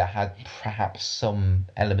say that had perhaps some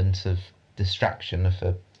element of distraction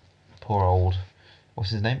for poor old,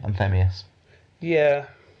 what's his name? Anthemius. Yeah,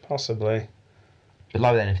 possibly. But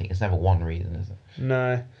like with anything, it's never one reason, is it?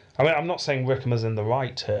 No. I mean, I'm not saying Ricimer's in the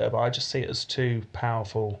right here, but I just see it as two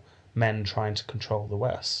powerful men trying to control the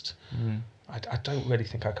West. I don't really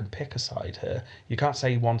think I can pick a side here. You can't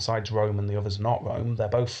say one side's Rome and the other's not Rome. They're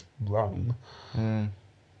both Rome.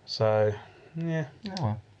 So, yeah. Oh,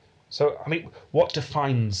 well. So, I mean, what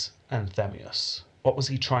defines Anthemius? What was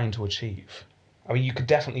he trying to achieve? I mean, you could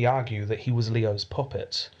definitely argue that he was Leo's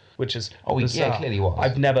puppet, which is bizarre. clearly was.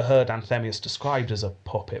 I've never heard Anthemius described as a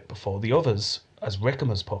puppet before. The others as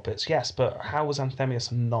Ricimer's puppets, yes, but how was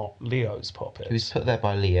Anthemius not Leo's puppet? He was put there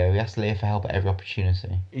by Leo. He asked Leo for help at every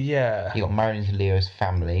opportunity. Yeah. He got married into Leo's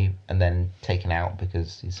family and then taken out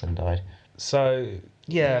because his son died. So,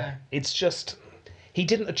 yeah, it's just... He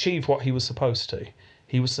didn't achieve what he was supposed to.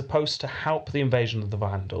 He was supposed to help the invasion of the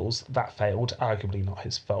Vandals. That failed, arguably not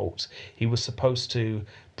his fault. He was supposed to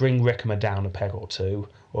bring Ricimer down a peg or two,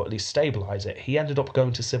 or at least stabilise it. He ended up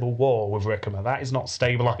going to civil war with Ricimer. That is not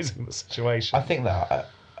stabilising the situation. I think that...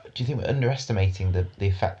 do you think we're underestimating the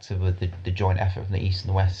effect of the joint effort from the East and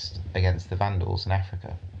the West against the Vandals in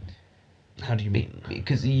Africa? How do you mean?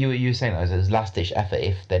 Because you were saying that as his last-ditch effort,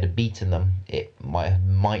 if they'd have beaten them, it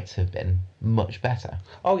might have been much better.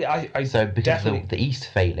 Oh, yeah, I So because definitely... of the East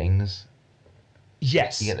failings,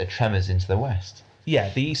 Yes. you get the tremors into the West.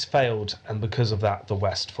 Yeah, the East failed, and because of that, the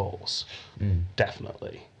West falls.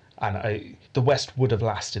 Definitely. And the West would have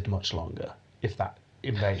lasted much longer if that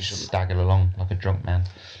invasion... Staggered along like a drunk man.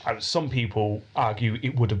 Some people argue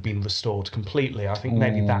it would have been restored completely. I think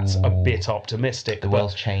maybe that's a bit optimistic. The but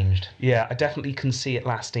world's changed. yeah, I definitely can see it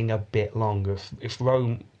lasting a bit longer. If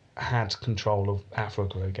Rome had control of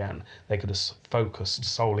Africa again, they could have focused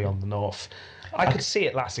solely on the north. I could see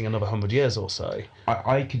it lasting another 100 years or so,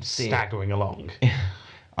 I could see staggering along.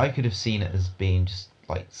 I could have seen it as being just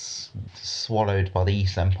like swallowed by the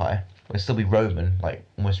East Empire. It would still be Roman, like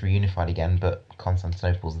almost reunified again, but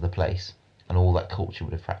Constantinople's the place, and all that culture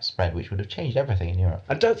would have perhaps spread, which would have changed everything in Europe.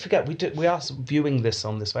 And don't forget, we are viewing this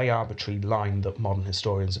on this very arbitrary line that modern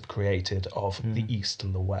historians have created of the East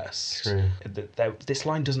and the West. True. This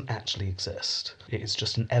line doesn't actually exist. It is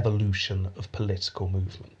just an evolution of political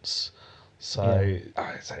movements. So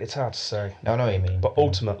it's hard to say. I know what you mean. But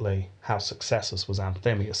ultimately, how successus was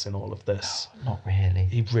Anthemius in all of this? Not really.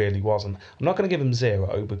 He really wasn't. I'm not going to give him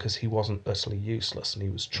 0 because he wasn't utterly useless and he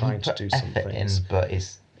was trying to do some effort things. in, but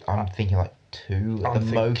I'm thinking like 2 at I'm the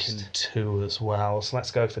thinking most. 2 as well. So let's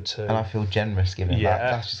go for 2. And I feel generous giving him that.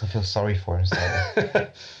 That's just I feel sorry for him. So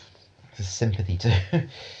it's a sympathy too.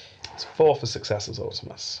 It's 4 for successus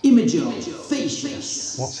Ultimus. Imago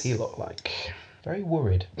Facius. What's he look like? Very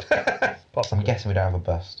worried. Possibly. I'm guessing we don't have a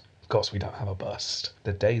bust. Of course we don't have a bust.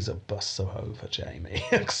 The days of busts are over, Jamie.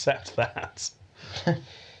 Accept that.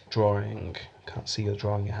 Drawing Can't see you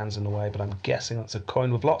drawing your hands in the way, but I'm guessing that's a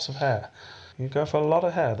coin with lots of hair. You go for a lot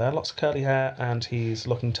of hair there, lots of curly hair, and he's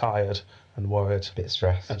looking tired and worried A bit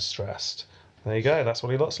stressed. and stressed. There you go, that's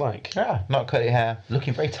what he looks like. Ah, not curly hair.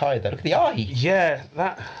 Looking very tired though. Look at the eye. Yeah,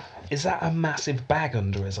 is that a massive bag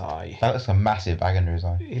under his eye? That looks like a massive bag under his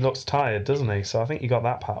eye. He looks tired, doesn't he? So I think you got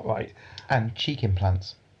that part right. And cheek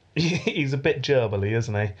implants. He's a bit gerbily,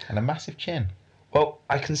 isn't he? And a massive chin. Well,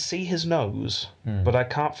 I can see his nose, but I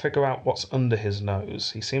can't figure out what's under his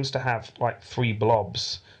nose. He seems to have like 3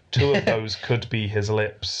 blobs. 2 of those could be his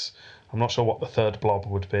lips. I'm not sure what the third blob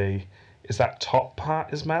would be. Is that top part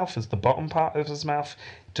his mouth? Is the bottom part of his mouth?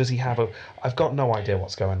 Does he have a... I've got no idea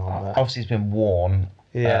what's going on there. Obviously, it's been worn.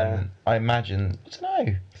 Yeah. I imagine... I don't know.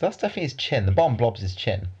 'Cause that's definitely his chin. The bottom blob's his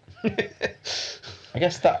chin. I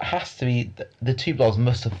guess that has to be... The 2 blobs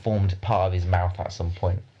must have formed part of his mouth at some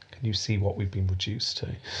point. Can you see what we've been reduced to?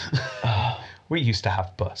 We used to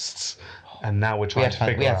have busts, and now we're trying to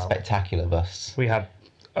figure We had out... spectacular busts. We had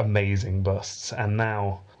amazing busts, and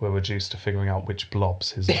now we're reduced to figuring out which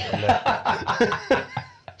blobs his upper lip.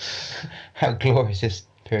 How glorious this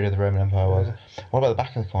period of the Roman Empire was. What about the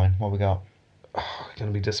back of the coin? What have we got? Oh,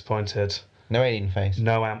 going to be disappointed. No alien face.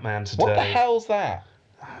 No Ant-Man today. What the hell's that?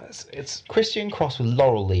 It's Christian cross with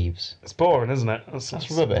laurel leaves. boring, isn't it?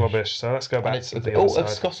 That's rubbish. So let's go back And to the other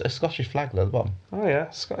side. a Scottish flag at the bottom. Oh yeah,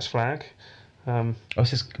 Scottish flag. Oh,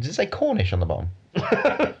 does it say Cornish on the bottom?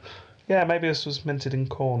 Yeah, maybe this was minted in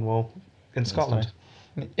Cornwall, in Scotland.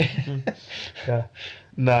 Yeah.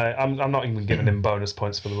 No, I'm not even giving him bonus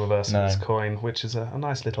points for the reverse of this coin, which is a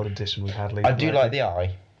nice little addition we've had lately. I do like the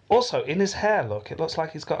eye. Also, in his hair, look, it looks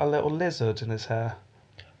like he's got a little lizard in his hair.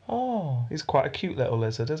 Oh. He's quite a cute little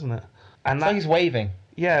lizard, isn't it? And It's like he's waving.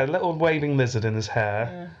 Yeah, a little waving lizard in his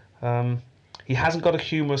hair. Yeah. He hasn't got a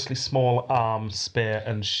humorously small arm, spear,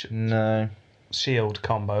 and No. shield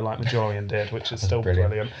combo like Majorian did, which is still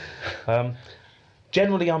brilliant.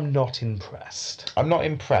 Generally, I'm not impressed. I'm not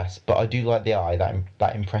impressed, but I do like the eye.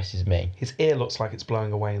 That impresses me. His ear looks like it's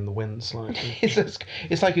blowing away in the wind slightly.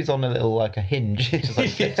 It's like he's on a little, like a hinge. It just like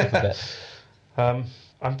flips up a bit.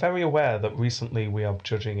 I'm very aware that recently we are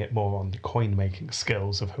judging it more on the coin-making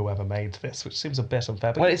skills of whoever made this, which seems a bit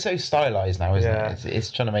unfair. But Well, it's so stylised now, isn't it?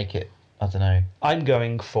 It's trying to make it, I don't know. I'm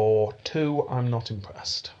going for 2, I'm not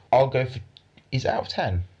impressed. I'll go for... Is it out of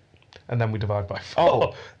 10? And then we divide by 4.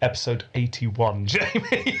 Oh. Episode 81,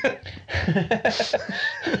 Jamie.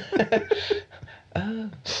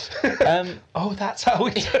 Oh, that's how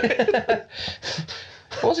we do it.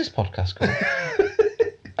 What was this podcast called?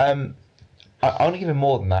 I want to give him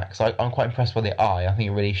more than that because I'm quite impressed by the eye. I think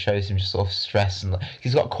it really shows him just sort of stress, and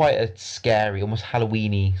he's got quite a scary, almost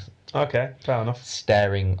Halloween-y Okay, fair enough.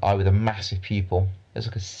 staring eye with a massive pupil. It's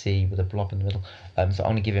like a C with a blob in the middle. So I'm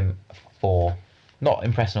going to give him 4. Not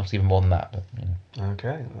impressed enough to give him more than that, but you know.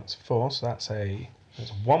 Okay, that's 4, so that's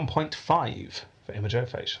 1.5 for Imago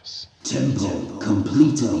Facius. Tempo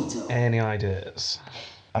completo. Any ideas?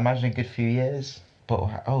 I imagine a good few years. But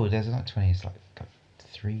there's like 20. It's like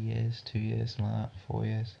 3 years, 2 years, something like that. 4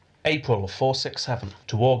 years. April 467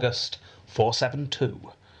 to August 472.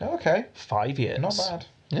 Oh, okay. 5 years. Not bad.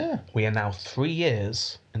 Yeah. We are now 3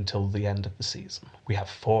 years until the end of the season. We have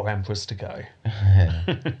 4 emperors to go.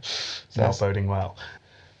 Not boding well.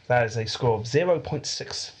 That is a score of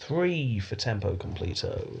 0.63 for Tempo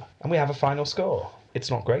Completo. And we have a final score. It's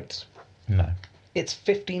not great. No. It's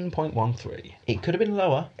 15.13. It could have been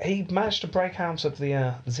lower. He managed to break out of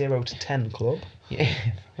the 0 to 10 club, Yeah.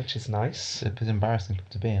 which is nice. It's an embarrassing club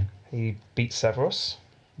to be in. He beat Severus.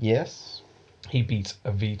 Yes. He beat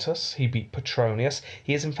Avitus. He beat Petronius.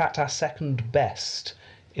 He is, in fact, our second best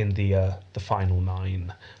in the final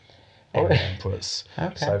 9 emperors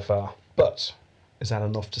so far. But is that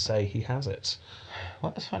enough to say he has it?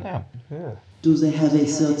 Well, let's find out. Yeah. Do they have a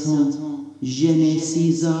certain je ne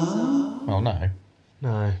Caesar? Well, no.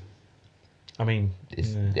 No. I mean,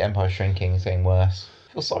 The Empire's shrinking, it's getting worse.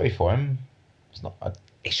 I feel sorry for him. It's not...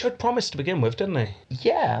 he showed promise to begin with, didn't he?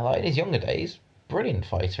 Yeah, like in his younger days, brilliant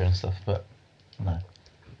fighter and stuff, but no.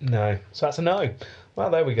 No. So that's a no. Well,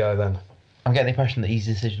 there we go then. I'm getting the impression that his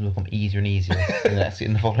decisions will become easier and easier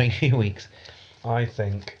in the following few weeks. I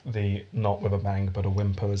think the not with a bang but a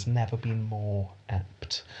whimper has never been more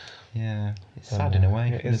apt. Yeah, it's sad in a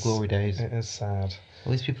way, in the glory days. It is sad.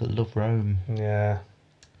 All these people that love Rome. Yeah.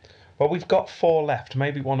 Well, we've got 4 left.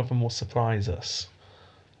 Maybe one of them will surprise us.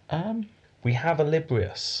 We have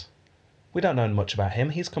Olybrius. We don't know much about him.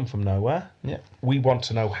 He's come from nowhere. Yeah. We want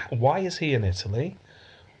to know, why is he in Italy?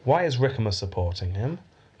 Why is Ricimer supporting him?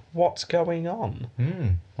 What's going on?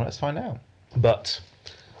 Well, let's find out. But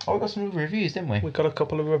Oh, we got some reviews, didn't we? We've got a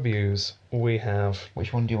couple of reviews. We have...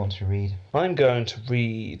 Which one do you want to read? I'm going to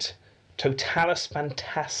read Totalis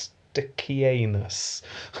Fantasticianus,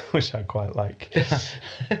 which I quite like.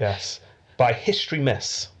 Yes. By History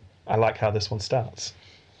Miss. I like how this one starts.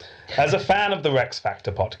 As a fan of the Rex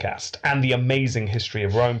Factor podcast and the Amazing History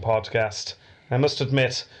of Rome podcast, I must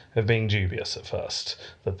admit of being dubious at first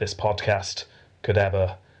that this podcast could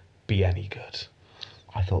ever be any good.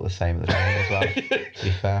 I thought the same at the time as well, to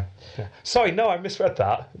be fair. Yeah. Sorry, no, I misread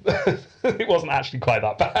that. It wasn't actually quite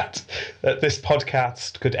that bad. That this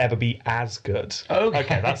podcast could ever be as good.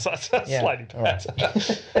 Okay, that's Yeah, slightly better.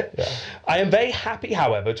 Right. Yeah. I am very happy,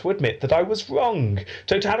 however, to admit that I was wrong.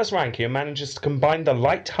 Totalis Rankium manages to combine the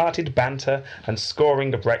light-hearted banter and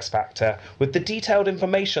scoring of Rex Factor with the detailed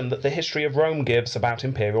information that the history of Rome gives about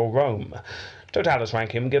Imperial Rome. Totalis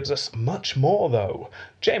Rankium gives us much more, though.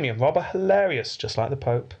 Jamie and Rob are hilarious, just like the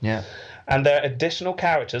Pope. Yeah. And their additional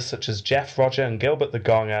characters, such as Jeff, Roger, and Gilbert the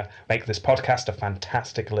Gonger, make this podcast a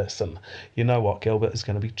fantastic listen. You know what? Gilbert is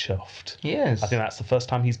going to be chuffed. He is. I think that's the first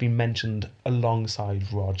time he's been mentioned alongside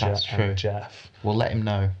Roger That's true. and Jeff. We'll let him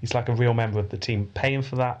know. He's like a real member of the team, paying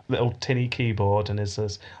for that little tinny keyboard, and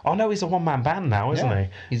says, "Oh no, he's a one-man band now, isn't he?"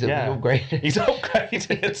 He's upgraded. He's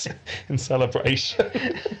upgraded in celebration.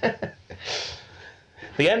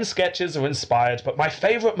 The end sketches are inspired, but my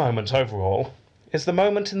favourite moment overall is the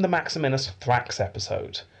moment in the Maximinus Thrax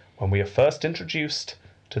episode when we are first introduced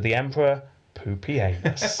to the Emperor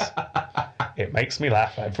Pupienus. It makes me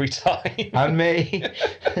laugh every time. And me.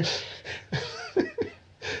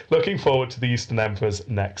 Looking forward to the Eastern Emperors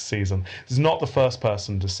next season. This is not the first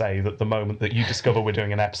person to say that the moment that you discover we're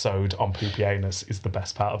doing an episode on Pupienus is the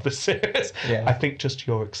best part of the series. Yeah. I think just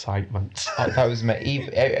your excitement. That was me.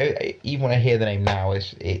 Even when I hear the name now,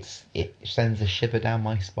 it sends a shiver down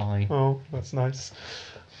my spine. Oh, that's nice.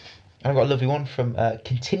 I've got a lovely one from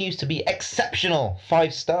continues to be exceptional,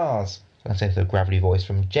 5 stars. I say the gravity voice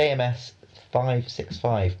from JMS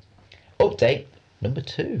 565. Update number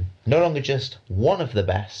 2. No longer just one of the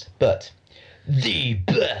best, but the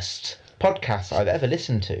best podcast I've ever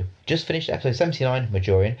listened to. Just finished episode 79,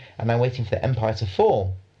 Majorian, and now waiting for the Empire to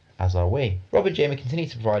fall. As are we. Rob and Jamie continue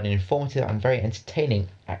to provide an informative and very entertaining,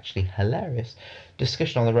 actually hilarious,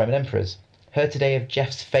 discussion on the Roman emperors. Heard today of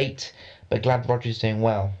Jeff's fate, but glad Roger's doing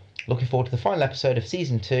well. Looking forward to the final episode of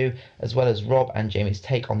season 2, as well as Rob and Jamie's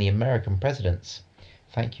take on the American presidents.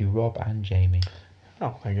 Thank you, Rob and Jamie.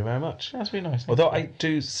 Oh, thank you very much. That's really nice. Although I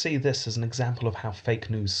do see this as an example of how fake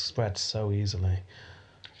news spreads so easily.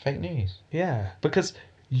 Fake news. Yeah, because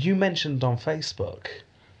you mentioned on Facebook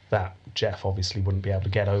that Jeff obviously wouldn't be able to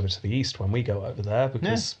get over to the east when we go over there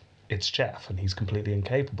because it's Jeff and he's completely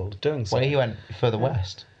incapable of doing so. Well, he went further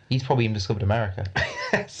west. He's probably even discovered America.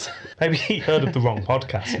 Yes. Maybe he heard of the wrong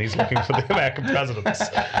podcast and he's looking for the American presidents.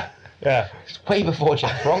 Yeah. Way before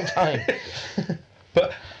Jeff, wrong time.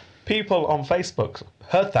 But people on Facebook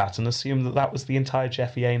heard that and assumed that that was the entire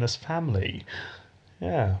Jeffianus family.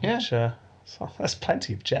 Yeah. Yeah. Which, so there's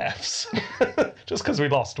plenty of Jeffs. Just because we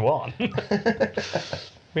lost one.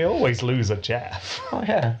 We always lose a Jeff. Oh,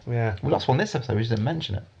 yeah. Yeah. We lost one this episode, we just didn't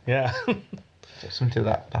mention it. Yeah. Something to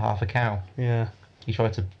that half a cow. Yeah. He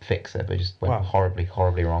tried to fix it, but it just went Wow. horribly,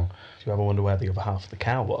 horribly wrong. Do you ever wonder where the other half of the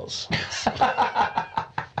cow was?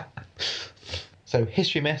 So,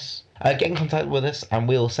 History Miss, get in contact with us and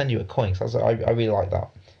we'll send you a coin. So I really like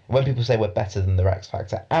that. When people say we're better than the Rex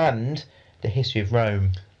Factor and the history of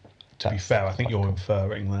Rome. To be fair, I think you're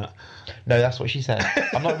inferring that. No, that's what she said.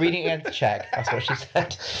 I'm not reading it again to check. That's what she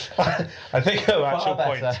said. I think her actual Far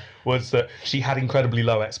point better. was that she had incredibly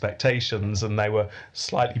low expectations and they were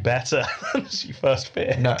slightly better than she first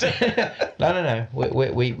feared. No, no.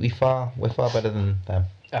 We're far better than them.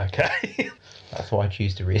 Okay. That's why I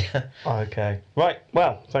choose to read it. Okay. Right.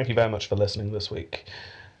 Well, thank you very much for listening this week.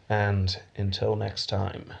 And until next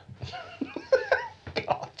time.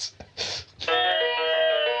 God.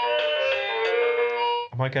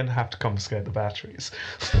 Am I going to have to confiscate the batteries?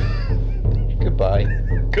 Goodbye.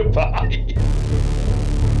 Goodbye.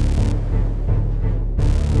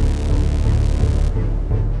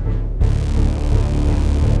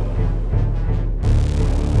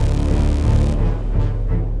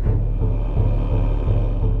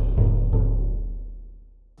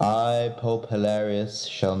 I, Pope Hilarious,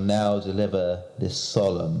 shall now deliver this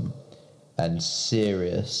solemn and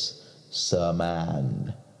serious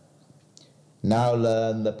sermon. Now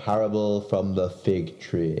learn the parable from the fig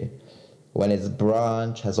tree. When its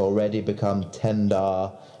branch has already become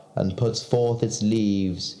tender and puts forth its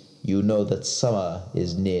leaves, you know that summer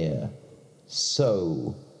is near.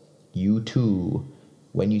 So, you too,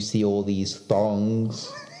 when you see all these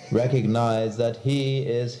thongs recognize that he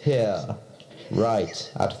is here,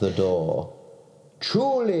 right at the door.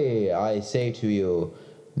 Truly, I say to you,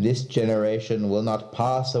 this generation will not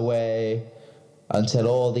pass away until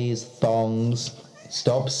all these thongs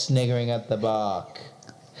stop sniggering at the bark.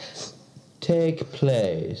 Take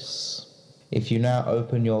place. If you now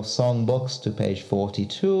open your songbooks to page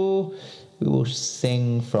 42, we will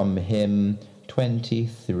sing from hymn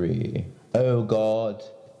 23. O God,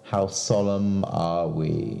 how solemn are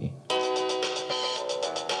we.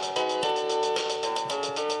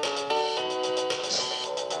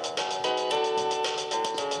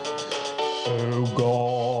 O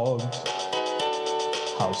God,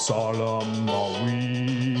 how solemn are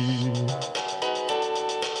we.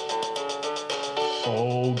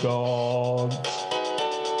 O God,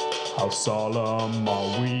 how solemn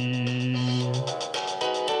are we.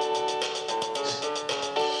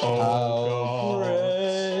 O How God,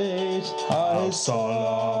 great how His solemn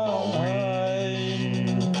are we.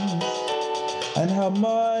 and how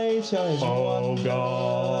mighty are His O wonders.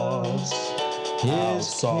 God, how His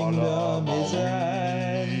solemn kingdom is are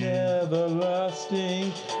an we.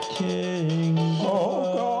 everlasting kingdom.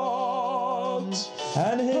 O God,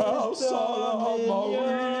 and His how solemn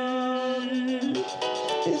are dominion we.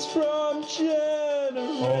 is from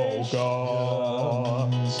generation O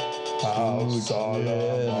God, how to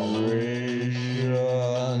solemn are we.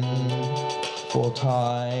 generation, for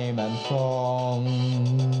time and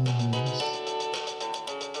thongs,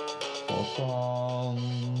 for thongs.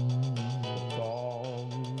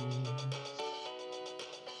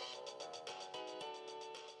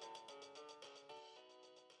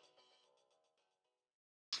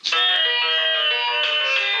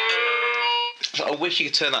 I wish you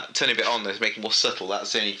could turn a bit on, though, to make it more subtle.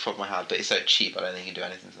 That's the only problem I had, but it's so cheap, I don't think you can do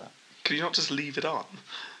anything to that. Could you not just leave it on?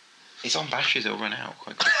 It's on batteries, it'll run out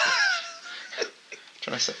quite quickly.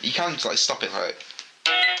 You can like stop it, like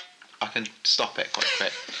I can stop it quite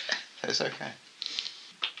quick, so it's okay.